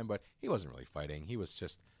was fine, but he wasn't really fighting. He was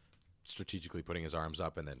just strategically putting his arms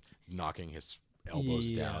up and then knocking his elbows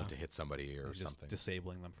Yeah. down to hit somebody or Just something.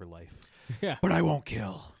 disabling them for life. Yeah. But I won't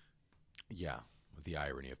kill. Yeah. the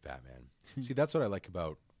irony of Batman. See, that's what I like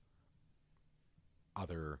about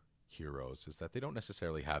other heroes, is that they don't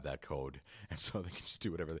necessarily have that code, and so they can just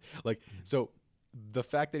do whatever so the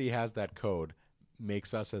fact that he has that code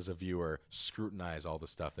makes us as a viewer scrutinize all the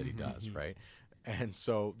stuff that he does, right? And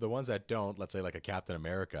so the ones that don't, let's say like a Captain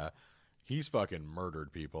America, he's fucking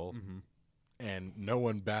murdered people and no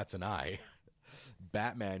one bats an eye.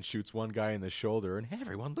 Batman shoots one guy in the shoulder and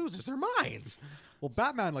everyone loses their minds. Well,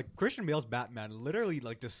 Batman, like Christian Bale's Batman, literally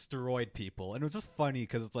like destroyed people, and it was just funny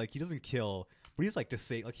because it's like he doesn't kill, but he's like to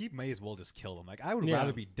say like he may as well just kill them. Like I would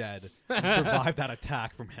rather be dead than survive that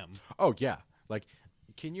attack from him. Oh yeah, like.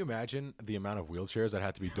 Can you imagine the amount of wheelchairs that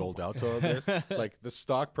had to be doled out to all this? Like the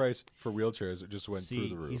stock price for wheelchairs just went through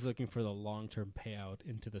the roof. He's looking for the long-term payout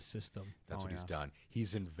into the system. That's what he's done.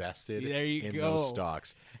 He's invested in those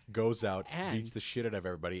stocks, goes out, beats the shit out of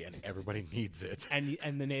everybody, and everybody needs it. And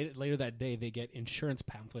then later that day, they get insurance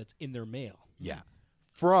pamphlets in their mail. Yeah.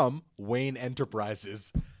 From Wayne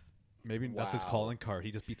Enterprises. Maybe that's his calling card.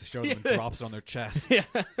 He just beats the show and drops it on their chest.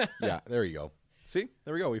 Yeah, there you go. See?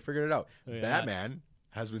 There we go. We figured it out. Yeah. Batman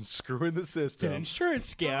has been screwing the system. It's an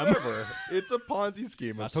insurance scam. Forever. It's a Ponzi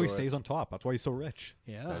scheme. That's how he stays on top. That's why he's so rich.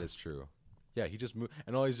 Yeah, that is true. Yeah, he just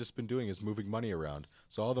and all he's just been doing is moving money around.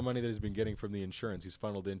 So all the money that he's been getting from the insurance, he's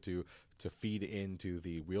funneled into to feed into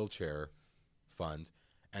the wheelchair fund,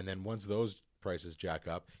 and then once those prices jack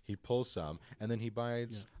up, he pulls some, and then he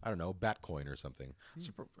buys I don't know, Batcoin or something.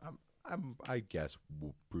 So I guess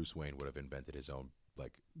Bruce Wayne would have invented his own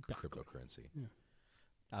like cryptocurrency. Yeah.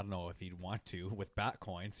 I don't know if he'd want to. With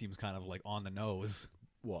Batcoin, seems kind of like on the nose.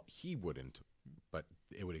 Well, he wouldn't, but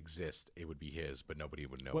it would exist. It would be his, but nobody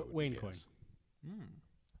would know. What Wayne coin?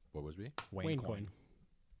 What was me? Wayne coin.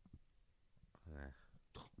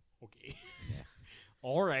 Okay.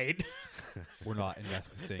 All right. We're not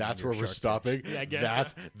investing. That's where we're stopping. Yeah, I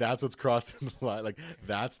guess that's what's crossing the line. Like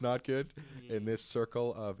that's not good in this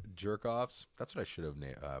circle of jerk offs. That's what I should have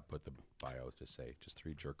put the bio to say. Just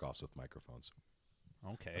 3 jerk offs with microphones.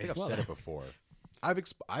 Okay. I think I've said it before.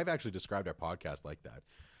 I've actually described our podcast like that.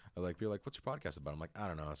 People are like, "What's your podcast about?" I'm like, "I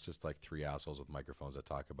don't know. It's just like 3 assholes with microphones that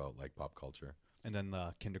talk about like pop culture." And then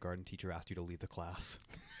the kindergarten teacher asked you to leave the class.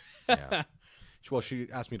 Yeah. Well, she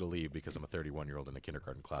asked me to leave because I'm a 31-year-old in a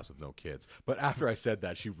kindergarten class with no kids. But after I said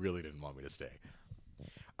that, she really didn't want me to stay.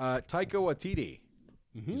 Taika Waititi,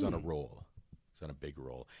 he's on a roll. He's on a big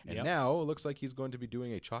roll. And now it looks like he's going to be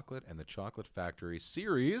doing a Chocolate and the Chocolate Factory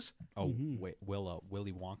series. Oh, wait,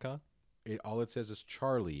 Willy Wonka? All it says is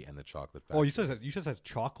Charlie and the Chocolate Factory. Oh, you said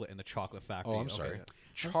chocolate in the Chocolate Factory. Oh, I'm sorry.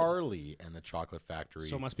 Charlie and the Chocolate Factory.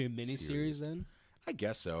 So it must be a mini-series then? I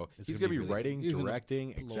guess so. He's going to be writing,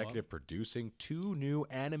 directing, executive producing 2 new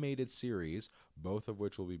animated series, both of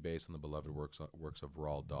which will be based on the beloved works of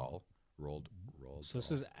Roald Dahl. So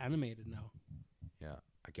this is animated now. Yeah,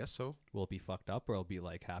 I guess so. Will it be fucked up or it'll be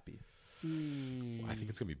like happy? I think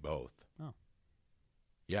it's going to be both. Oh.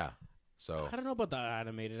 Yeah. So I don't know about the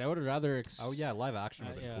animated. I would rather. Oh yeah, live action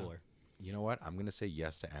would have been cooler. You know what? I'm going to say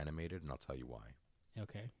yes to animated, and I'll tell you why.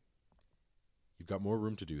 Okay. You've got more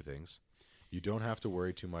room to do things. You don't have to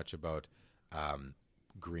worry too much about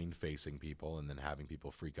green-facing people and then having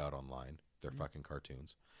people freak out online. They're fucking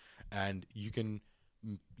cartoons, and you can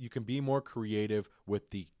be more creative with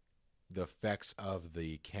the effects of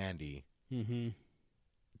the candy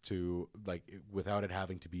to like without it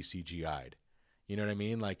having to be CGI'd. You know what I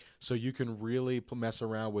mean? Like, so you can really mess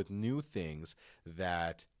around with new things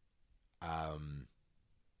that'll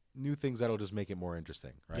just make it more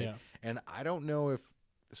interesting, right? Yeah. And I don't know if.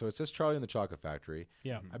 So it says Charlie and the Chocolate Factory.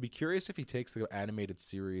 Yeah. I'd be curious if he takes the animated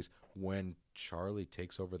series when Charlie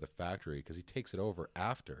takes over the factory, because he takes it over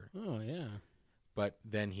after. Oh, yeah. But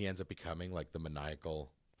then he ends up becoming like the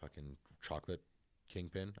maniacal fucking chocolate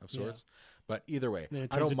kingpin of sorts. Yeah. But either way, then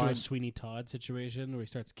it I don't mind a Sweeney Todd situation where he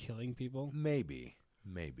starts killing people. Maybe.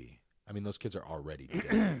 I mean, those kids are already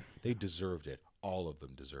dead. They deserved it. All of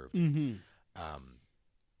them deserved it.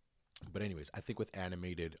 But anyways, I think with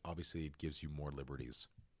animated, obviously it gives you more liberties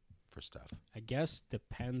for stuff. I guess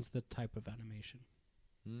depends the type of animation.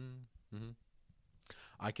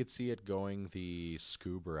 I could see it going the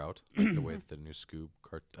Scoob route, the way the new Scoob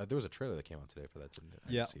there was a trailer that came out today for that, didn't it?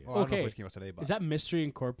 Yeah. See it. Well, I don't know if it came out today, but is that Mystery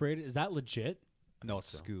Incorporated? Is that legit? No,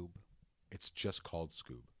 it's Scoob. It's just called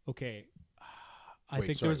Scoob. Okay. I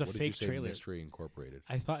think there was a fake trailer. Mystery Incorporated.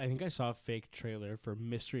 I think I saw a fake trailer for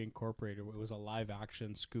Mystery Incorporated where it was a live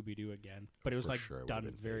action Scooby Doo again, but it was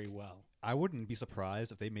done very well. I wouldn't be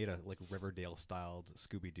surprised if they made a like Riverdale styled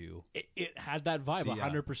Scooby Doo. It had that vibe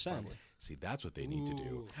 100%. See, that's what they need to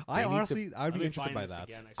do. I would be interested by that.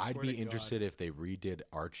 Again, I'd be interested if they redid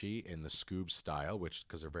Archie in the Scoob style,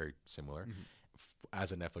 because they're very similar.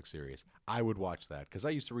 as a Netflix series, I would watch that because I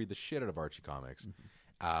used to read the shit out of Archie comics.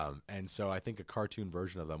 And so I think a cartoon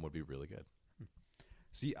version of them would be really good.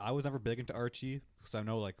 See, I was never big into Archie because I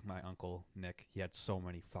know, like, my uncle Nick, he had so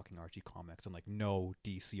many fucking Archie comics and, like, no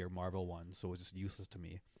DC or Marvel ones, so it was just useless to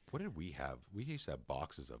me. What did we have? We used to have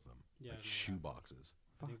boxes of them, Yeah, like I know shoe that. boxes.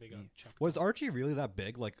 I think they got me. checked Was out. Archie really that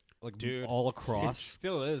big? Like Dude, all It across?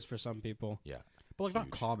 still is for some people. Yeah, But, like, not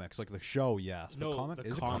huge. comics. Like, the show, yes. No, but comic, the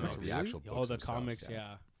is it comics. comics? The Really? actual books Oh, the themselves, comics, yeah.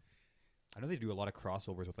 yeah. I know they do a lot of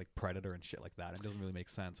crossovers with, like, Predator and shit like that. It doesn't really make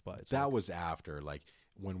sense, but it's that like, was after, like,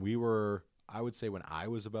 when we were. I would say when I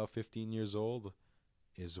was about 15 years old,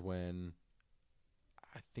 is when.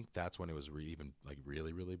 I think that's when it was even like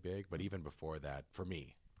really, really big. But even before that, for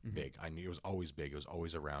me, big. I knew it was always big. It was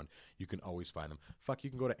always around. You can always find them. Fuck, you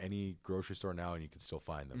can go to any grocery store now and you can still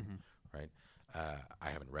find them, right? I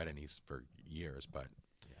haven't read any for years, but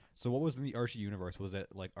So what was in the Archie universe? Was it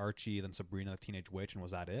like Archie, then Sabrina the Teenage Witch, and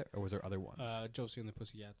was that it, or was there other ones? Josie and the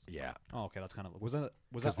Pussycats. yeah. Oh, okay, that's kind of was that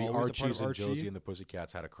Because the always a part Archies of and Archie? Josie and the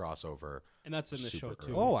Pussycats had a crossover. And that's in the Super show,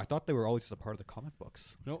 too. early. Oh, I thought they were always just a part of the comic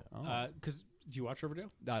books. No, Oh. because do you watch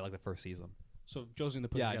Riverdale? I like the first season. So Josie and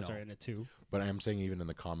the Yeah, I Pussycats know. are in it, too. But I'm saying even in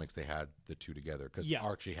the comics, they had the two together. Because Yeah.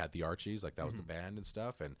 Archie had the Archies, like that was the band and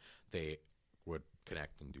stuff, and they would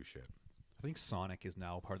connect and do shit. I think Sonic is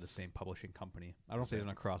now part of the same publishing company. I don't know if they've done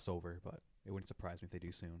a crossover, but it wouldn't surprise me if they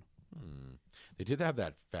do soon. They did have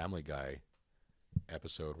that Family Guy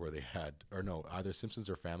episode where they had, or no, either Simpsons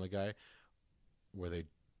or Family Guy, where they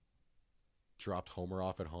dropped Homer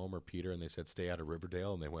off at home or Peter, and they said stay out of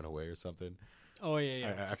Riverdale, and they went away or something. Oh,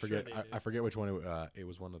 yeah. I for sure forget. they I did. forget which one. It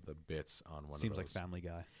was one of the bits on one Seems of like those. Family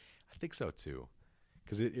Guy. I think so too,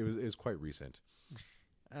 because it was quite recent.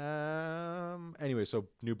 Anyway, so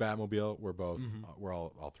new Batmobile. We're both. We're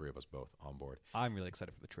all three of us both on board. I'm really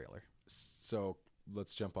excited for the trailer. So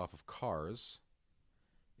let's jump off of cars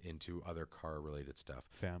into other car related stuff.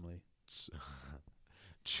 Family.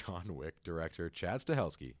 John Wick director Chad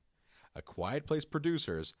Stahelski, A Quiet Place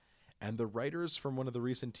producers, and the writers from one of the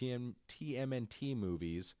recent TMNT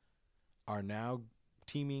movies are now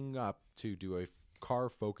teaming up to do a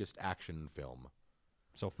car-focused action film.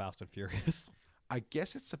 So Fast and Furious. I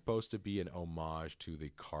guess it's supposed to be an homage to the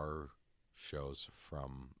car shows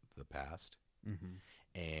from the past.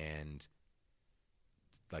 And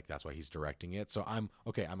like that's why he's directing it. So I'm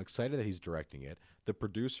excited that he's directing it. The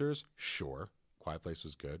producers, sure. Quiet Place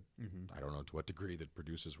was good. I don't know to what degree the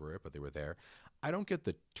producers were it, but they were there. I don't get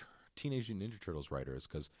the Teenage Mutant Ninja Turtles writers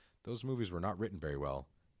because those movies were not written very well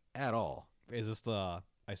at all. Is this the?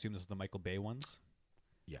 I assume this is the Michael Bay ones.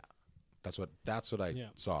 Yeah, that's what I Yeah.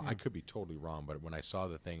 saw. I could be totally wrong, but when I saw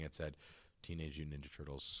the thing, it said Teenage Mutant Ninja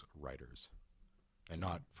Turtles writers, and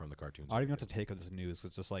not from the cartoons. I don't even know what to take of this news. 'Cause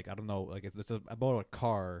it's just like I don't know. Like it's about a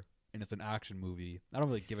car and it's an action movie. I don't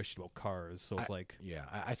really give a shit about cars, so it's like Yeah,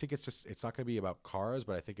 I think it's not going to be about cars,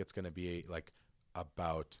 but I think it's going to be like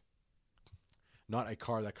about not a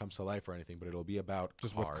car that comes to life or anything, but it'll be about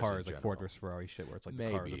just cars with cars, in like Ford general. vs Ferrari shit, where it's like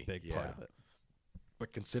the car is a Maybe, big part yeah. of it.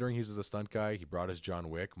 But considering he's a stunt guy, he brought his John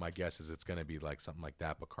Wick. My guess is it's going to be like something like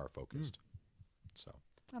that, but car focused. So,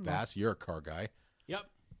 I don't know. Bass, you're a car guy. Yep.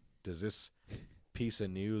 Does this piece of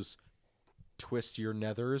news twist your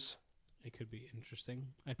nethers It could be interesting.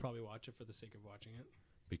 I'd probably watch it for the sake of watching it.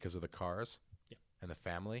 because of the cars? Yep. And the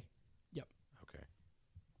family? Yep. Okay.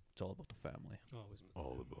 It's all about the family. Always.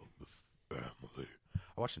 All about the family.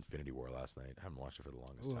 I watched Infinity War last night. I haven't watched it for the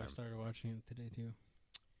longest Ooh, I time. started watching it today too.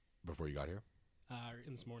 Before you got here?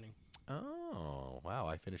 In this morning. Oh, wow.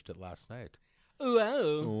 I finished it last night.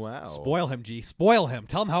 Wow. Wow. Spoil him, G. Spoil him.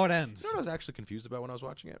 Tell him how it ends. You know what I was actually confused about when I was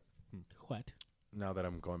watching it? What? Now that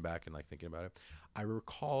I'm going back and like thinking about it, I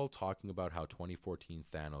recall talking about how 2014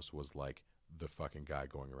 Thanos was like the fucking guy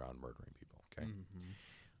going around murdering people. Okay,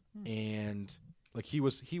 and like he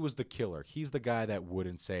was the killer. He's the guy that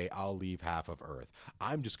wouldn't say, "I'll leave half of Earth.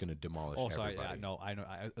 I'm just gonna demolish Oh, sorry. everybody." Yeah, no, I know.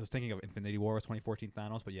 I was thinking of Infinity War with 2014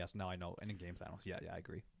 Thanos, but yes, now I know. Endgame Thanos. Yeah, I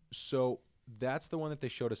agree. So that's the one that they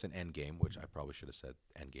showed us in Endgame, which I probably should have said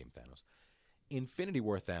Endgame Thanos. Infinity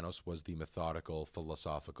War Thanos was the methodical,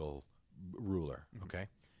 philosophical ruler. Okay.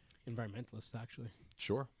 Environmentalist, actually.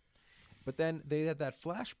 Sure. But then they had that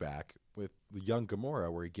flashback with the young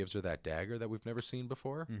Gamora where he gives her that dagger that we've never seen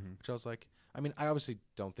before, which I was like, I mean, I obviously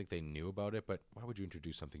don't think they knew about it, but why would you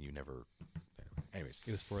introduce something you never... Anyways.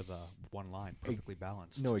 It was for the one line, perfectly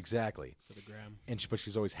balanced. No, exactly. For the gram. But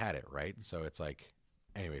she's always had it, right? So it's like...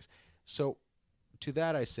 Anyways. So to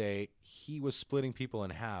that I say, he was splitting people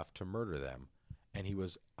in half to murder them, and he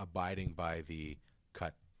was abiding by the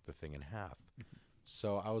cut the thing in half.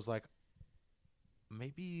 So I was like,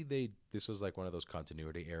 maybe this was like one of those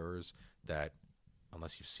continuity errors that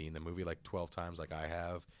unless you've seen the movie like 12 times like I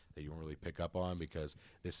have, that you won't really pick up on, because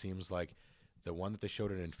this seems like the one that they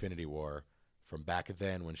showed in Infinity War from back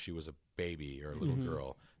then when she was a baby or a little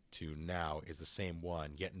girl to now is the same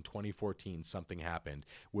one. Yet in 2014, something happened,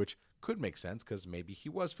 which could make sense because maybe he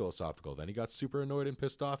was philosophical. Then he got super annoyed and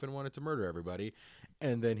pissed off and wanted to murder everybody.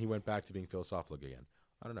 And then he went back to being philosophical again.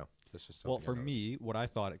 I don't know. That's just something. Well, for me, what I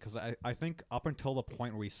thought, because I think up until the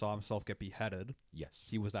point where he saw himself get beheaded, yes,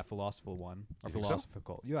 he was that philosophical one. Or You think so?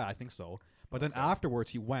 philosophical. Yeah, I think so. But then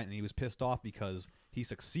afterwards, he went and he was pissed off because he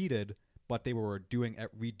succeeded, but they were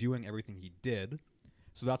redoing everything he did.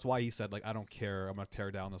 So that's why he said, like, I don't care. I'm going to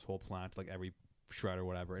tear down this whole planet, like every shred or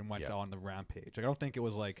whatever, and went on the rampage. Like, I don't think it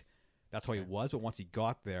was like that's how he was, but once he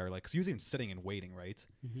got there, like, because he was even sitting and waiting, right?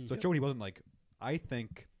 So it showed he wasn't like, I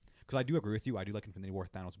think, because I do agree with you. I do like Infinity War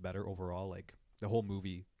Thanos better overall. Like, the whole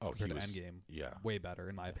movie compared to Endgame, way better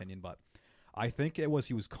in my opinion. But I think he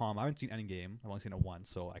was calm. I haven't seen Endgame. I've only seen it once,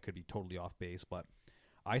 so I could be totally off base. But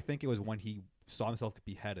I think it was when he saw himself get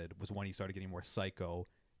beheaded was when he started getting more psycho,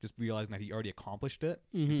 just realizing that he already accomplished it.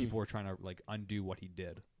 And people were trying to like undo what he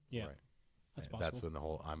did. Yeah, right. That's possible. That's when the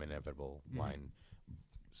whole "I'm inevitable" line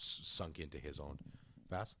sunk into his own.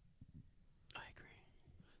 Bass? I agree.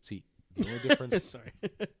 See, the only difference. Sorry.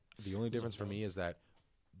 The only difference for me is that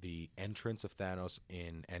the entrance of Thanos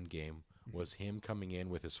in Endgame was him coming in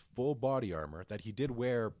with his full body armor that he did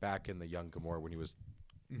wear back in the young Gamora when he was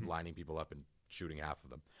lining people up and shooting half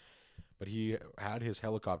of them. But he had his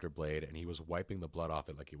helicopter blade and he was wiping the blood off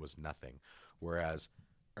it like it was nothing. Whereas,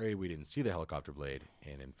 we didn't see the helicopter blade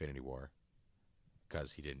in Infinity War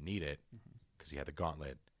because he didn't need it because he had the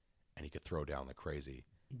gauntlet and he could throw down like crazy.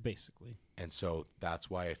 Basically. And so that's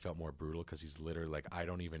why it felt more brutal, because he's literally like,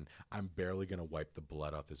 I'm barely going to wipe the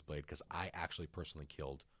blood off this blade because I actually personally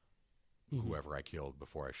killed whoever I killed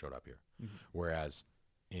before I showed up here. Whereas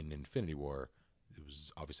in Infinity War, it was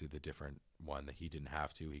obviously the different one that he didn't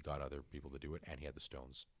have to. He got other people to do it, and he had the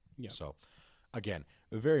stones. Yeah. So, again,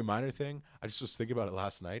 a very minor thing. I just was thinking about it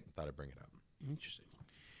last night and thought I'd bring it up. Interesting.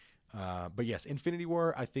 But yes, Infinity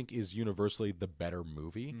War, I think, is universally the better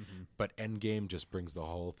movie, but Endgame just brings the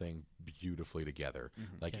whole thing beautifully together.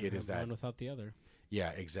 Like, Can't it is have that. one without the other.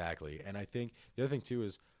 Yeah, exactly. And I think the other thing, too,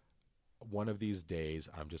 is one of these days,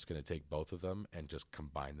 I'm just going to take both of them and just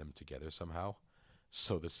combine them together somehow.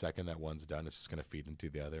 So the second that one's done, it's just going to feed into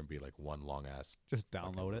the other and be like one long ass. Just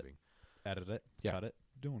download it, edit it, cut it,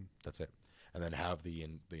 done. That's it. And then have the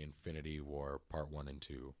Infinity War Part 1 and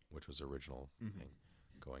 2, which was original thing,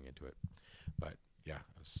 going into it. But yeah,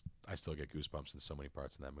 I still get goosebumps in so many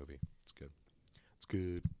parts in that movie. It's good. It's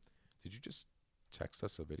good. Did you just text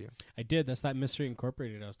us a video? I did. That's that Mystery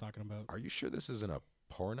Incorporated I was talking about. Are you sure this isn't a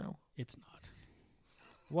porno? It's not.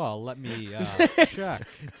 Well, let me check.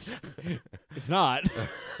 It's not.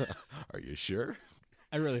 Are you sure?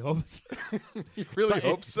 I really hope it's. You really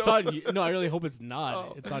hope so? No, I really hope it's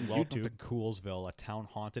not. It's on Welcome YouTube. to Coolsville, a town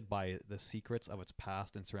haunted by the secrets of its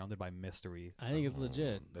past and surrounded by mystery. I think it's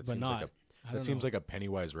legit, That but seems not. That seems like a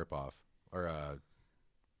Pennywise ripoff. Or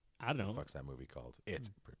I don't know. what the fuck's that movie called? It's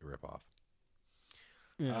a ripoff.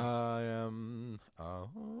 Yeah.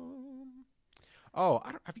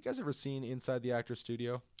 Have you guys ever seen Inside the Actors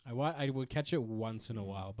Studio? I would catch it once in a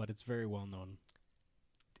while, but it's very well known.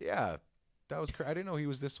 Yeah, that was. I didn't know he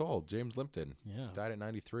was this old. James Limpton. Yeah. Died at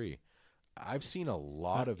 93. I've seen a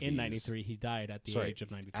lot of in these. 93. He died at the age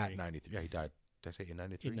of 93. At 93. Yeah, he died. Did I say in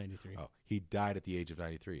 93? In 93. Oh, he died at the age of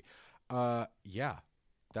 93. Yeah,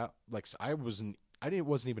 that I wasn't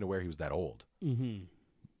even aware he was that old. Mm-hmm.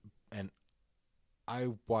 And I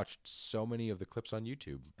watched so many of the clips on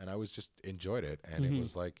YouTube, and I was just enjoyed it. And it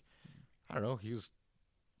was like, I don't know, he was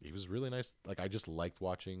really nice. Like, I just liked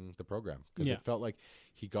watching the program because it felt like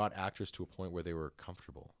he got actors to a point where they were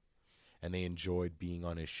comfortable and they enjoyed being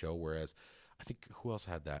on his show. Whereas I think who else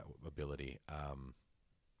had that ability?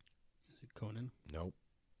 Is it Conan? Nope.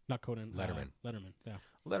 Not Conan. Letterman. Letterman. Yeah.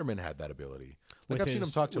 Letterman had that ability. Like, I've seen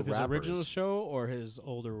him talk to with rappers. his original show or his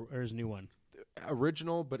older or his new one.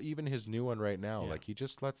 Original, but even his new one right now, Yeah. like, he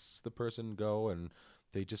just lets the person go and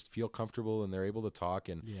they just feel comfortable and they're able to talk.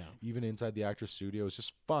 And even inside the actor's studio, it's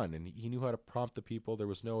just fun. And he knew how to prompt the people. There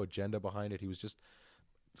was no agenda behind it. He was just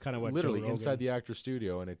It's kind of what literally Joe Rogan. inside the actor's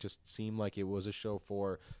studio, and it just seemed like it was a show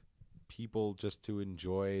for people just to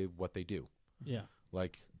enjoy what they do. Yeah.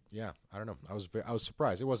 Like, yeah, I don't know. I was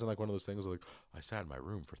surprised. It wasn't like one of those things like, I sat in my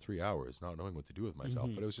room for 3 hours not knowing what to do with myself.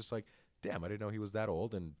 But it was just like, damn, I didn't know he was that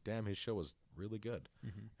old, and damn, his show was really good.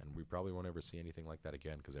 And we probably won't ever see anything like that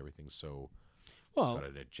again because everything's so got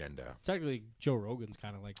an agenda. Technically, Joe Rogan's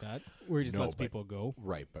kind of like that, where he just lets people go.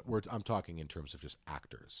 Right, but I'm talking in terms of just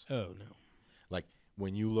actors. Oh, no. Like,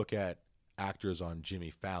 when you look at actors on Jimmy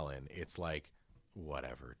Fallon, it's like,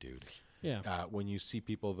 whatever, dude. Yeah. When you see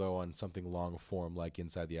people, though, on something long form like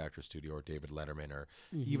Inside the Actors Studio or David Letterman, or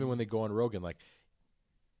Mm-hmm. even when they go on Rogan, like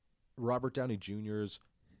Robert Downey Jr.'s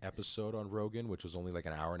episode on Rogan, which was only like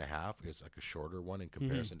an hour and a half, is like a shorter one in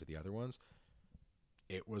comparison to the other ones.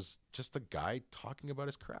 It was just a guy talking about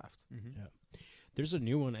his craft. Yeah. There's a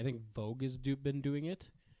new one. I think Vogue has been doing it,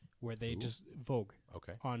 where they just Vogue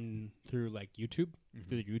Okay. on through like YouTube,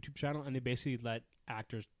 through the YouTube channel, and they basically let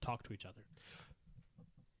actors talk to each other.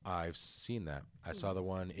 I've seen that. I saw the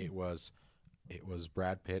one. It was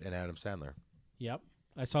Brad Pitt and Adam Sandler. Yep.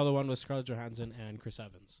 I saw the one with Scarlett Johansson and Chris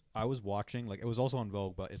Evans. I was watching, like, it was also on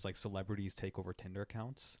Vogue, but it's like celebrities take over Tinder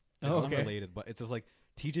accounts. It's Oh, okay. unrelated, but it's just like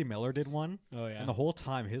TJ Miller did one. Oh, yeah. And the whole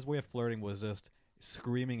time, his way of flirting was just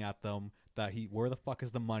screaming at them that where the fuck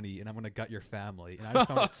is the money, and I'm going to gut your family. And I just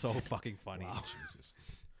found it so fucking funny. Wow. Jesus.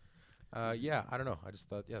 Yeah, I don't know. I just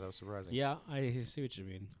thought, that was surprising. Yeah, I see what you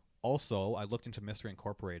mean. Also, I looked into Mystery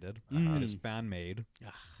Incorporated. It is fan made.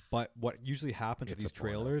 Ah. But what usually happens with It's these a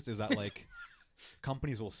porno. trailers is that like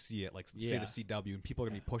companies will see it, like say Yeah. the CW, and people are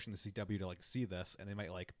gonna be pushing the CW to like see this, and they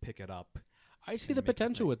might like pick it up. I see And the make it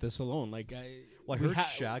potential thing. with this alone. Like, Well, I we heard ha-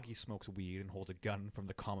 Shaggy smokes weed and holds a gun from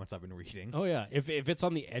the comments I've been reading. Oh yeah, if it's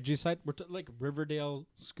on the edgy side, like Riverdale,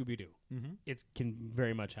 Scooby Doo, Mm-hmm. it can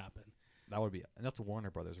very much happen. That would be, and that's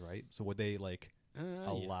Warner Brothers, right? So would they like Yeah.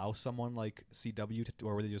 allow someone like CW to,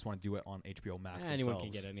 or would they just want to do it on HBO Max? Anyone can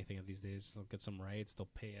themselves? get anything these days. They'll get some rights. They'll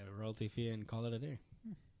pay a royalty fee and call it a day.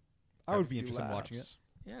 I would be interested in watching it.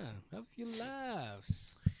 Yeah, have a few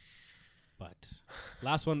laughs. But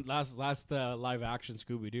last live action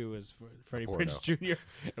Scooby Doo is Freddie porno. Prinze Jr.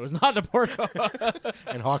 It was not a porno.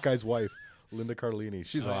 And Hawkeye's wife, Linda Cardellini.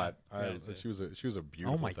 She's Oh, yeah. hot. Yeah, she was a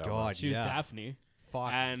beautiful. Oh my Thelma. God, She was yeah. Daphne,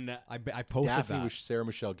 Fuck. and I posted Daphne that. was Sarah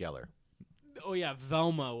Michelle Gellar. oh yeah,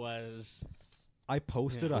 Velma was. I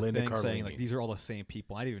posted Yeah. a Linda thing saying like Cardellini. these are all the same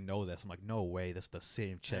people. I didn't even know this. I'm like, no way, this is the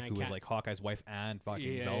same chick I who was can't- like Hawkeye's wife and fucking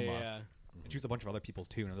Yeah, Velma. yeah. And she was a bunch of other people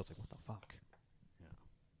too. And I was like, what the fuck? Yeah.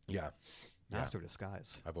 Yeah. Master of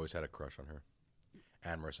disguise. I've always had a crush on her.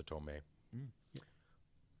 And Marissa Tomei. Mm.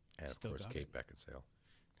 And of Still course, got Kate Beckinsale.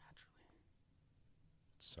 Naturally.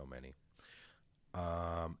 So many.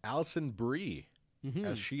 Alison Brie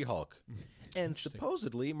as She-Hulk. And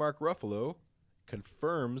supposedly, Mark Ruffalo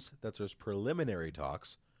confirms that there's preliminary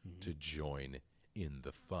talks to join in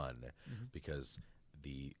the fun. Because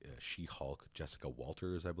the She-Hulk, Jessica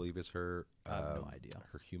Walters, I believe is her, I have no idea.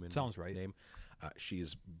 her human Sounds right. name. She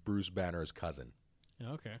is Bruce Banner's cousin.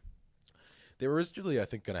 Okay. They were originally, I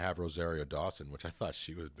think, going to have Rosario Dawson, which I thought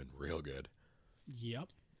she would have been real good. Yep.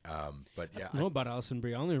 But yeah, I don't know about Alison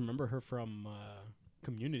Brie. I only remember her from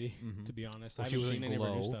Community, to be honest. Well, I she haven't was seen in any of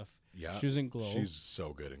her new Glow. stuff. yeah, She was in Glow. She's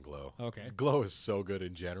so good in Glow. Okay. Glow is so good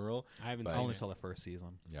in general. I haven't But- I seen only it. saw the first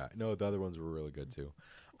season. Yeah, no, the other ones were really good too.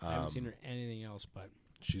 I haven't seen her anything else, but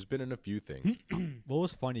She's been in a few things. Well, it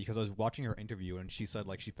was funny because I was watching her interview and she said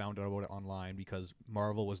like she found out about it online because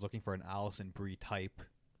Marvel was looking for an Alison Brie type,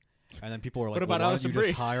 and then people were like, What about well, why Alison don't you Brie?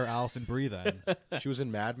 just hire Alison Brie then? She was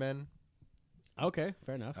in Mad Men, okay,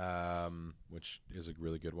 fair enough. which is a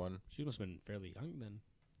really good one. She must have been fairly young then.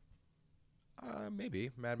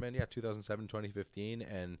 Maybe Mad Men, yeah, 2007, 2015,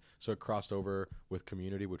 and so it crossed over with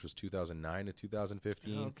Community, which was 2009 to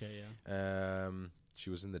 2015. Okay, yeah. She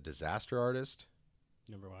was in The Disaster Artist.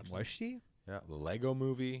 Never watched Was she? Yeah, the Lego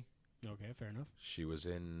Movie. it. Okay, fair enough. She was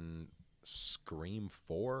in Scream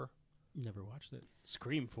 4. Never watched it.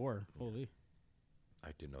 Scream 4. Holy. I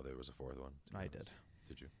didn't know there was a fourth one. to be I honest. did.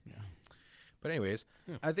 Did you? Yeah. But anyways,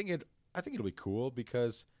 Yeah. I think it'll be cool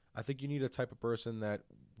because I think you need a type of person that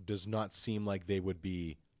does not seem like they would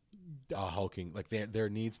be a hulking. Like there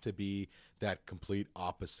needs to be that complete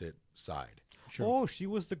opposite side. Sure. Oh, she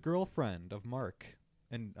was the girlfriend of Mark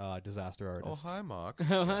in Disaster Artist. Oh, hi, Mark.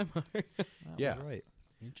 Oh, hi, Mark. That Yeah. was right.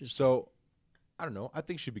 Interesting. So, I don't know. I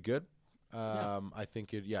think she'd be good. I think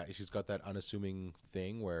she's got that unassuming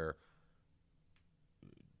thing where,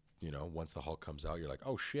 once the Hulk comes out, you're like,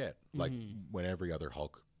 oh shit. Like when every other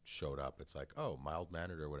Hulk showed up, it's like, oh, mild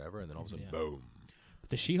mannered or whatever, and then all of a sudden, Yeah. boom. But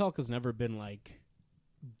the She-Hulk has never been like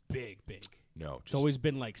big. No, It's just always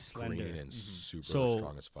been like slender. green and super So-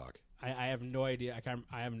 strong as fuck. I have no idea.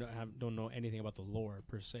 Don't know anything about the lore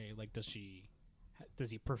per se. Like, does he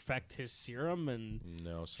perfect his serum and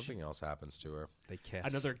No, something else happens to her. They kissed.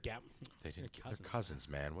 another gap? They didn't. They're cousins. cousins,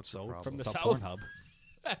 man. What's the problem? from the It's south. on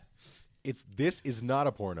Pornhub. This is not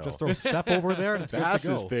a porno. Just throw a step over there and it's good to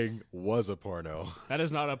Bass's go. thing was a porno. That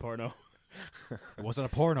is not a porno. It wasn't a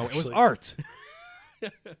porno. It was Actually- art.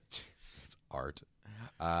 Art.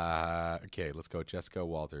 Okay, let's go. Jessica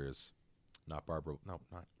Walters. Not Barbara. No,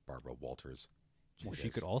 not Barbara Walters. Well, she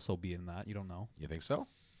Jesus. could also be in that. You don't know. You think so?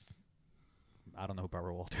 I don't know who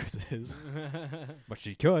Barbara Walters is, but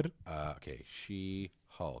she could. Okay,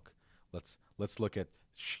 She-Hulk. Let's look at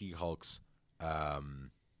She-Hulk's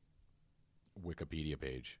Wikipedia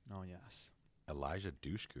page. Oh yes. Elijah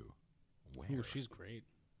Dushku. Where? Ooh, she's great.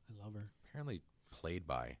 I love her. Apparently played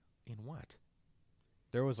by in what?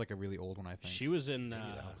 There was like a really old one, I think. She was in. Maybe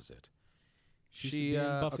that was it. She was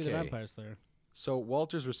in Buffy the Vampire Slayer. So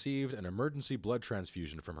Walters received an emergency blood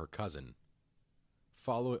transfusion from her cousin.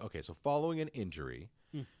 Following an injury,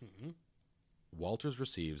 Walters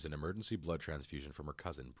receives an emergency blood transfusion from her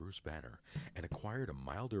cousin, Bruce Banner, and acquired a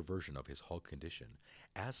milder version of his Hulk condition.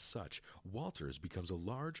 As such, Walters becomes a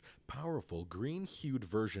large, powerful, green-hued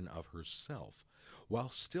version of herself, while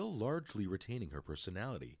still largely retaining her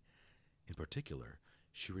personality. In particular,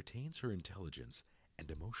 she retains her intelligence and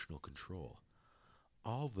emotional control.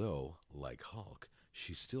 Although, like Hulk,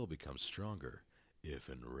 she still becomes stronger, if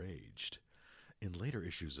enraged. In later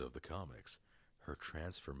issues of the comics, her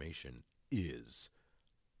transformation is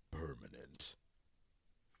permanent.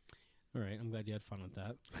 All right, I'm glad you had fun with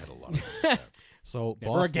that. I had a lot of fun with that. So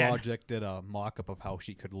Never Boss again. Logic did a mock-up of how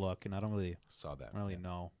she could look, and I don't really Saw that.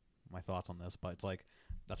 know my thoughts on this, but it's like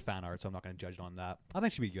that's fan art, so I'm not going to judge it on that. I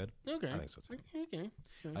think she'd be good. Okay. I think so too. Okay.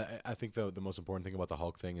 I think the most important thing about the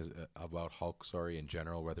Hulk thing is about Hulk, in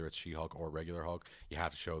general, whether it's She-Hulk or regular Hulk, you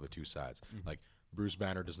have to show the two sides. Like Bruce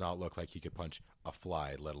Banner does not look like he could punch a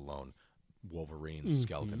fly, let alone Wolverine's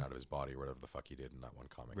skeleton out of his body or whatever the fuck he did in that one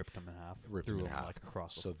comic. Ripped him in half. Ripped threw him in half. like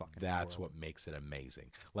across So the fucking that's world. what makes it amazing.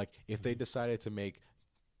 Like if they decided to make,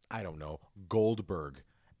 I don't know, Goldberg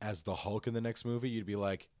as the Hulk in the next movie, you'd be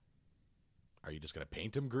like, are you just going to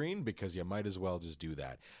paint him green? Because you might as well just do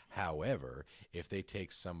that. However, if they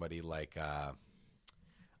take somebody like,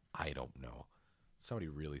 I don't know, somebody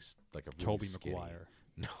really like a really Toby skinny. Maguire.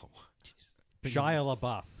 No. Shia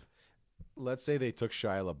LaBeouf. Let's say they took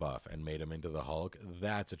Shia LaBeouf and made him into the Hulk.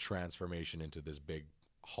 That's a transformation into this big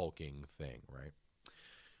hulking thing, right?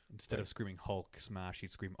 Instead of screaming Hulk smash,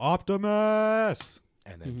 he'd scream Optimus.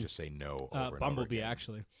 And then just say no over and over Bumblebee, again.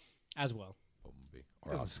 actually, as well. Bumblebee. He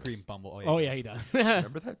Or doesn't Optimus. scream Bumble. Oh, yeah, does. he does.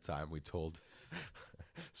 Remember that time we told?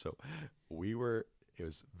 So it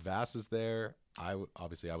was Vass is there.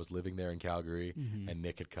 Obviously I was living there in Calgary, and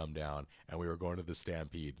Nick had come down, and we were going to the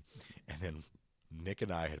Stampede, and then Nick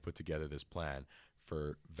and I had put together this plan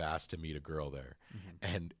for Vass to meet a girl there,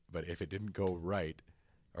 but if it didn't go right,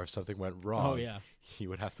 or if something went wrong, he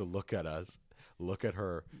would have to look at us. Look at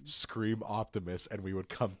her, scream Optimus, and we would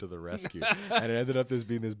come to the rescue. And it ended up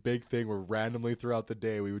being this big thing where randomly throughout the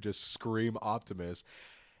day we would just scream Optimus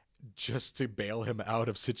just to bail him out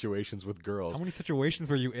of situations with girls. How many situations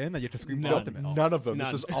were you in that you had to scream None. Optimus? None of them. None.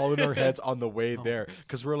 This was all in our heads on the way there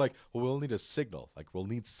because we're like, well, we'll need a signal. Like, we'll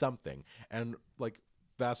need something. And like,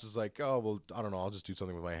 Vass is like, oh, well, I don't know. I'll just do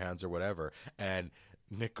something with my hands or whatever. And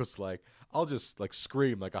Nick was like, I'll just like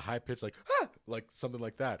scream like a high pitch, like, ah! Like something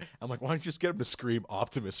like that. I'm like, why don't you just get him to scream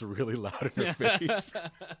Optimus really loud in her face?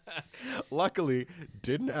 Luckily,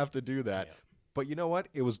 didn't have to do that. Yeah. But you know what?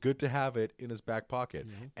 It was good to have it in his back pocket.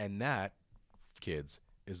 And that, kids,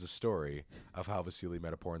 is the story of how Vasily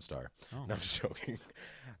met a porn star. Oh. No, I'm just joking.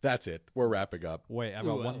 That's it. We're wrapping up. Wait, I've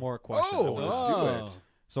got Ooh, one more question. I Oh, wanna- do it.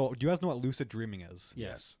 So, do you guys know what lucid dreaming is?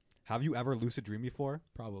 Yes. Have you ever lucid dreamed before?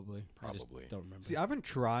 Probably. I Probably. just don't remember. See, I've been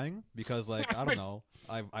trying because, like, I don't know,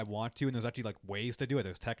 I want to, and there's actually like ways to do it.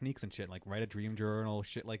 There's techniques and shit, like write a dream journal,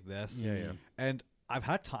 shit like this. Yeah, yeah. And I've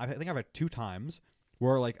had time. I think I've had 2 times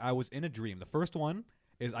where like I was in a dream. The first one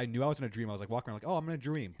is I knew I was in a dream. I was like walking around, like, oh, I'm in a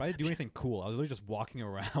dream, but I didn't do anything cool. I was literally just walking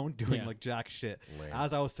around doing Yeah. like jack shit. Lame.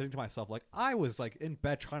 As I was sitting to myself, like I was like in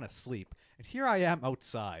bed trying to sleep, and here I am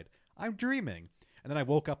outside. I'm and then I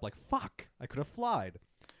woke up like, fuck, I could have flied.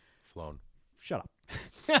 Flown. Shut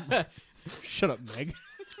up. Shut up, Meg.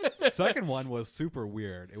 Second one was super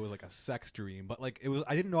weird. It was like a sex dream, but like it was.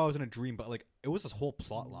 I didn't know I was in a dream, but like it was this whole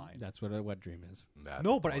plot line. That's what a wet dream is. That's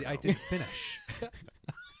No, a but I porno. didn't finish.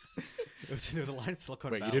 There was a line in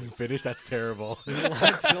Silicon Wait, Valley. you didn't finish? That's terrible. There's a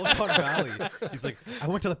line in Silicon Valley. He's like, I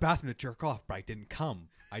went to the bathroom to jerk off, but I didn't come.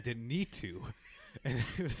 I didn't need to. And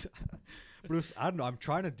but it was, I don't know. I'm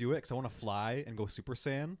trying to do it because I want to fly and go Super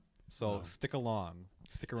Saiyan. So stick along.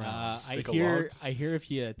 Stick around. Stick I hear if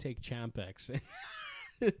you take Champex,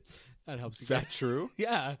 that helps. Is You that true?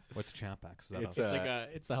 yeah, What's Champax? Is that It's a-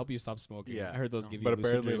 it's to help you stop smoking. Yeah. I heard those give you. But lucid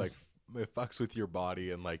apparently, dreams. like, it fucks with your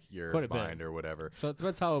body and like your Quite a bit. mind or whatever. So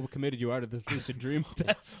that's how committed you are to this lucid dream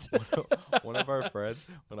test. One of our friends,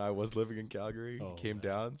 when I was living in Calgary, Oh, came man.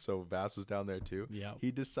 down. So Vass was down there too. Yeah.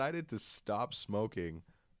 He decided to stop smoking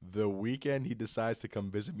the weekend he decides to come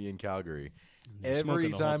visit me in Calgary. They're Every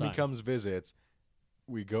smoking the whole time he comes visits,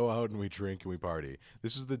 we go out and we drink and we party.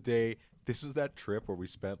 This is the day. This is that trip where we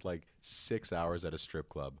spent like 6 hours at a strip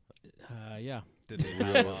club. Yeah. Did they We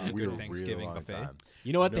have were, a we good were Thanksgiving really long buffet? time.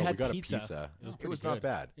 You know what? No, They we had got pizza. a pizza. It It was pretty not good.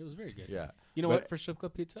 bad. It was very good. Yeah. You know But what? For strip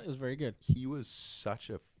club pizza, it was very good. he was such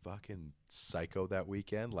a fucking psycho that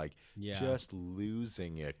weekend, like Yeah. just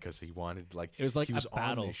losing it because he wanted like It was like he a was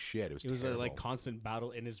battle. on this shit. It was It was a terrible. like constant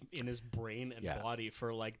battle in his brain and Yeah. body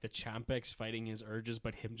for like the Champex fighting his urges,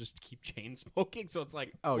 but him just keep chain smoking. So it's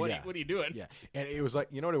like, Oh, what, yeah. what are you doing? Yeah, and it was like,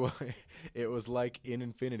 you know what it was? It was like in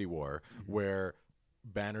Infinity War where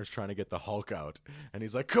Banner's trying to get the Hulk out, and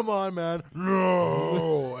he's like, "Come on, man,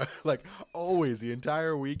 no!" Like always, the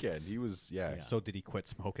entire weekend, he was So did he quit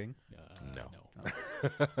smoking? No. No.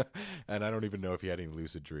 And I don't even know if he had any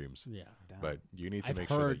lucid dreams. Yeah. But you need to I've make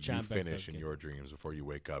sure heard that you Champex finish does in good. your dreams before you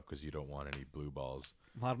wake up because you don't want any blue balls.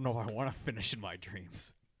 I don't know if I want to finish in my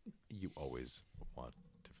dreams. You always want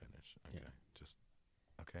to finish. Okay, Yeah. just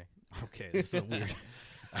okay. Okay, this is weird.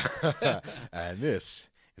 And this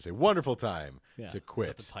is a wonderful time Yeah. to Is that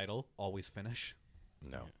quit. the title? Always finish?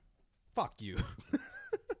 No. Fuck you.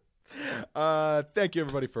 Thank you,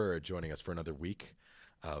 everybody, for joining us for another week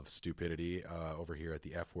of stupidity over here at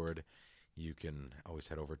the F Word. You can always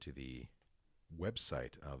head over to the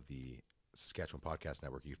website of the Saskatchewan Podcast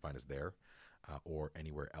Network. You can find us there or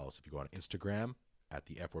anywhere else. If you go on Instagram at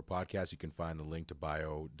the F Word Podcast, you can find the link to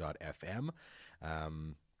bio.fm.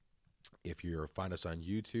 If you find us on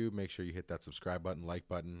YouTube, make sure you hit that subscribe button, like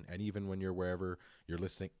button, and even when you're wherever you're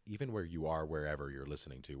listening, even where you are, wherever you're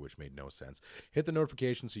listening to, which made no sense, hit the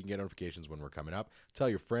notifications so you can get notifications when we're coming up. Tell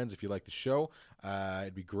your friends if you like the show.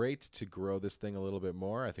 It'd be great to grow this thing a little bit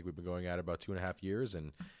more. I think we've been going at it about 2.5 years,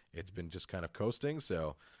 and it's been just kind of coasting,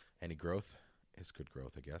 so any growth is good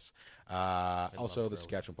growth, I guess. Also, the growth.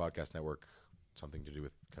 Saskatchewan Podcast Network, something to do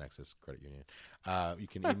with Connexus Credit Union. You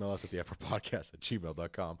can email us at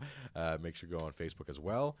theeffordpodcast@gmail.com. Make sure you go on Facebook as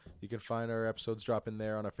well. You can find our episodes drop in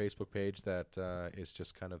there on our Facebook page that is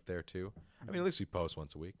just kind of there too. I mean, at least we post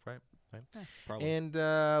once a week, right? Probably. And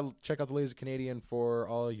check out the Lazy Canadian for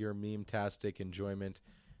all your meme-tastic enjoyment.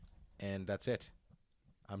 And that's it.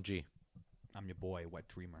 I'm G. I'm your boy, Wet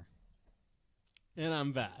Dreamer. And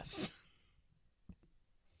I'm Vass.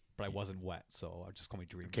 But I wasn't wet, so just call me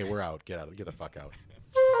Dreamer. Okay, we're out. Get the fuck out.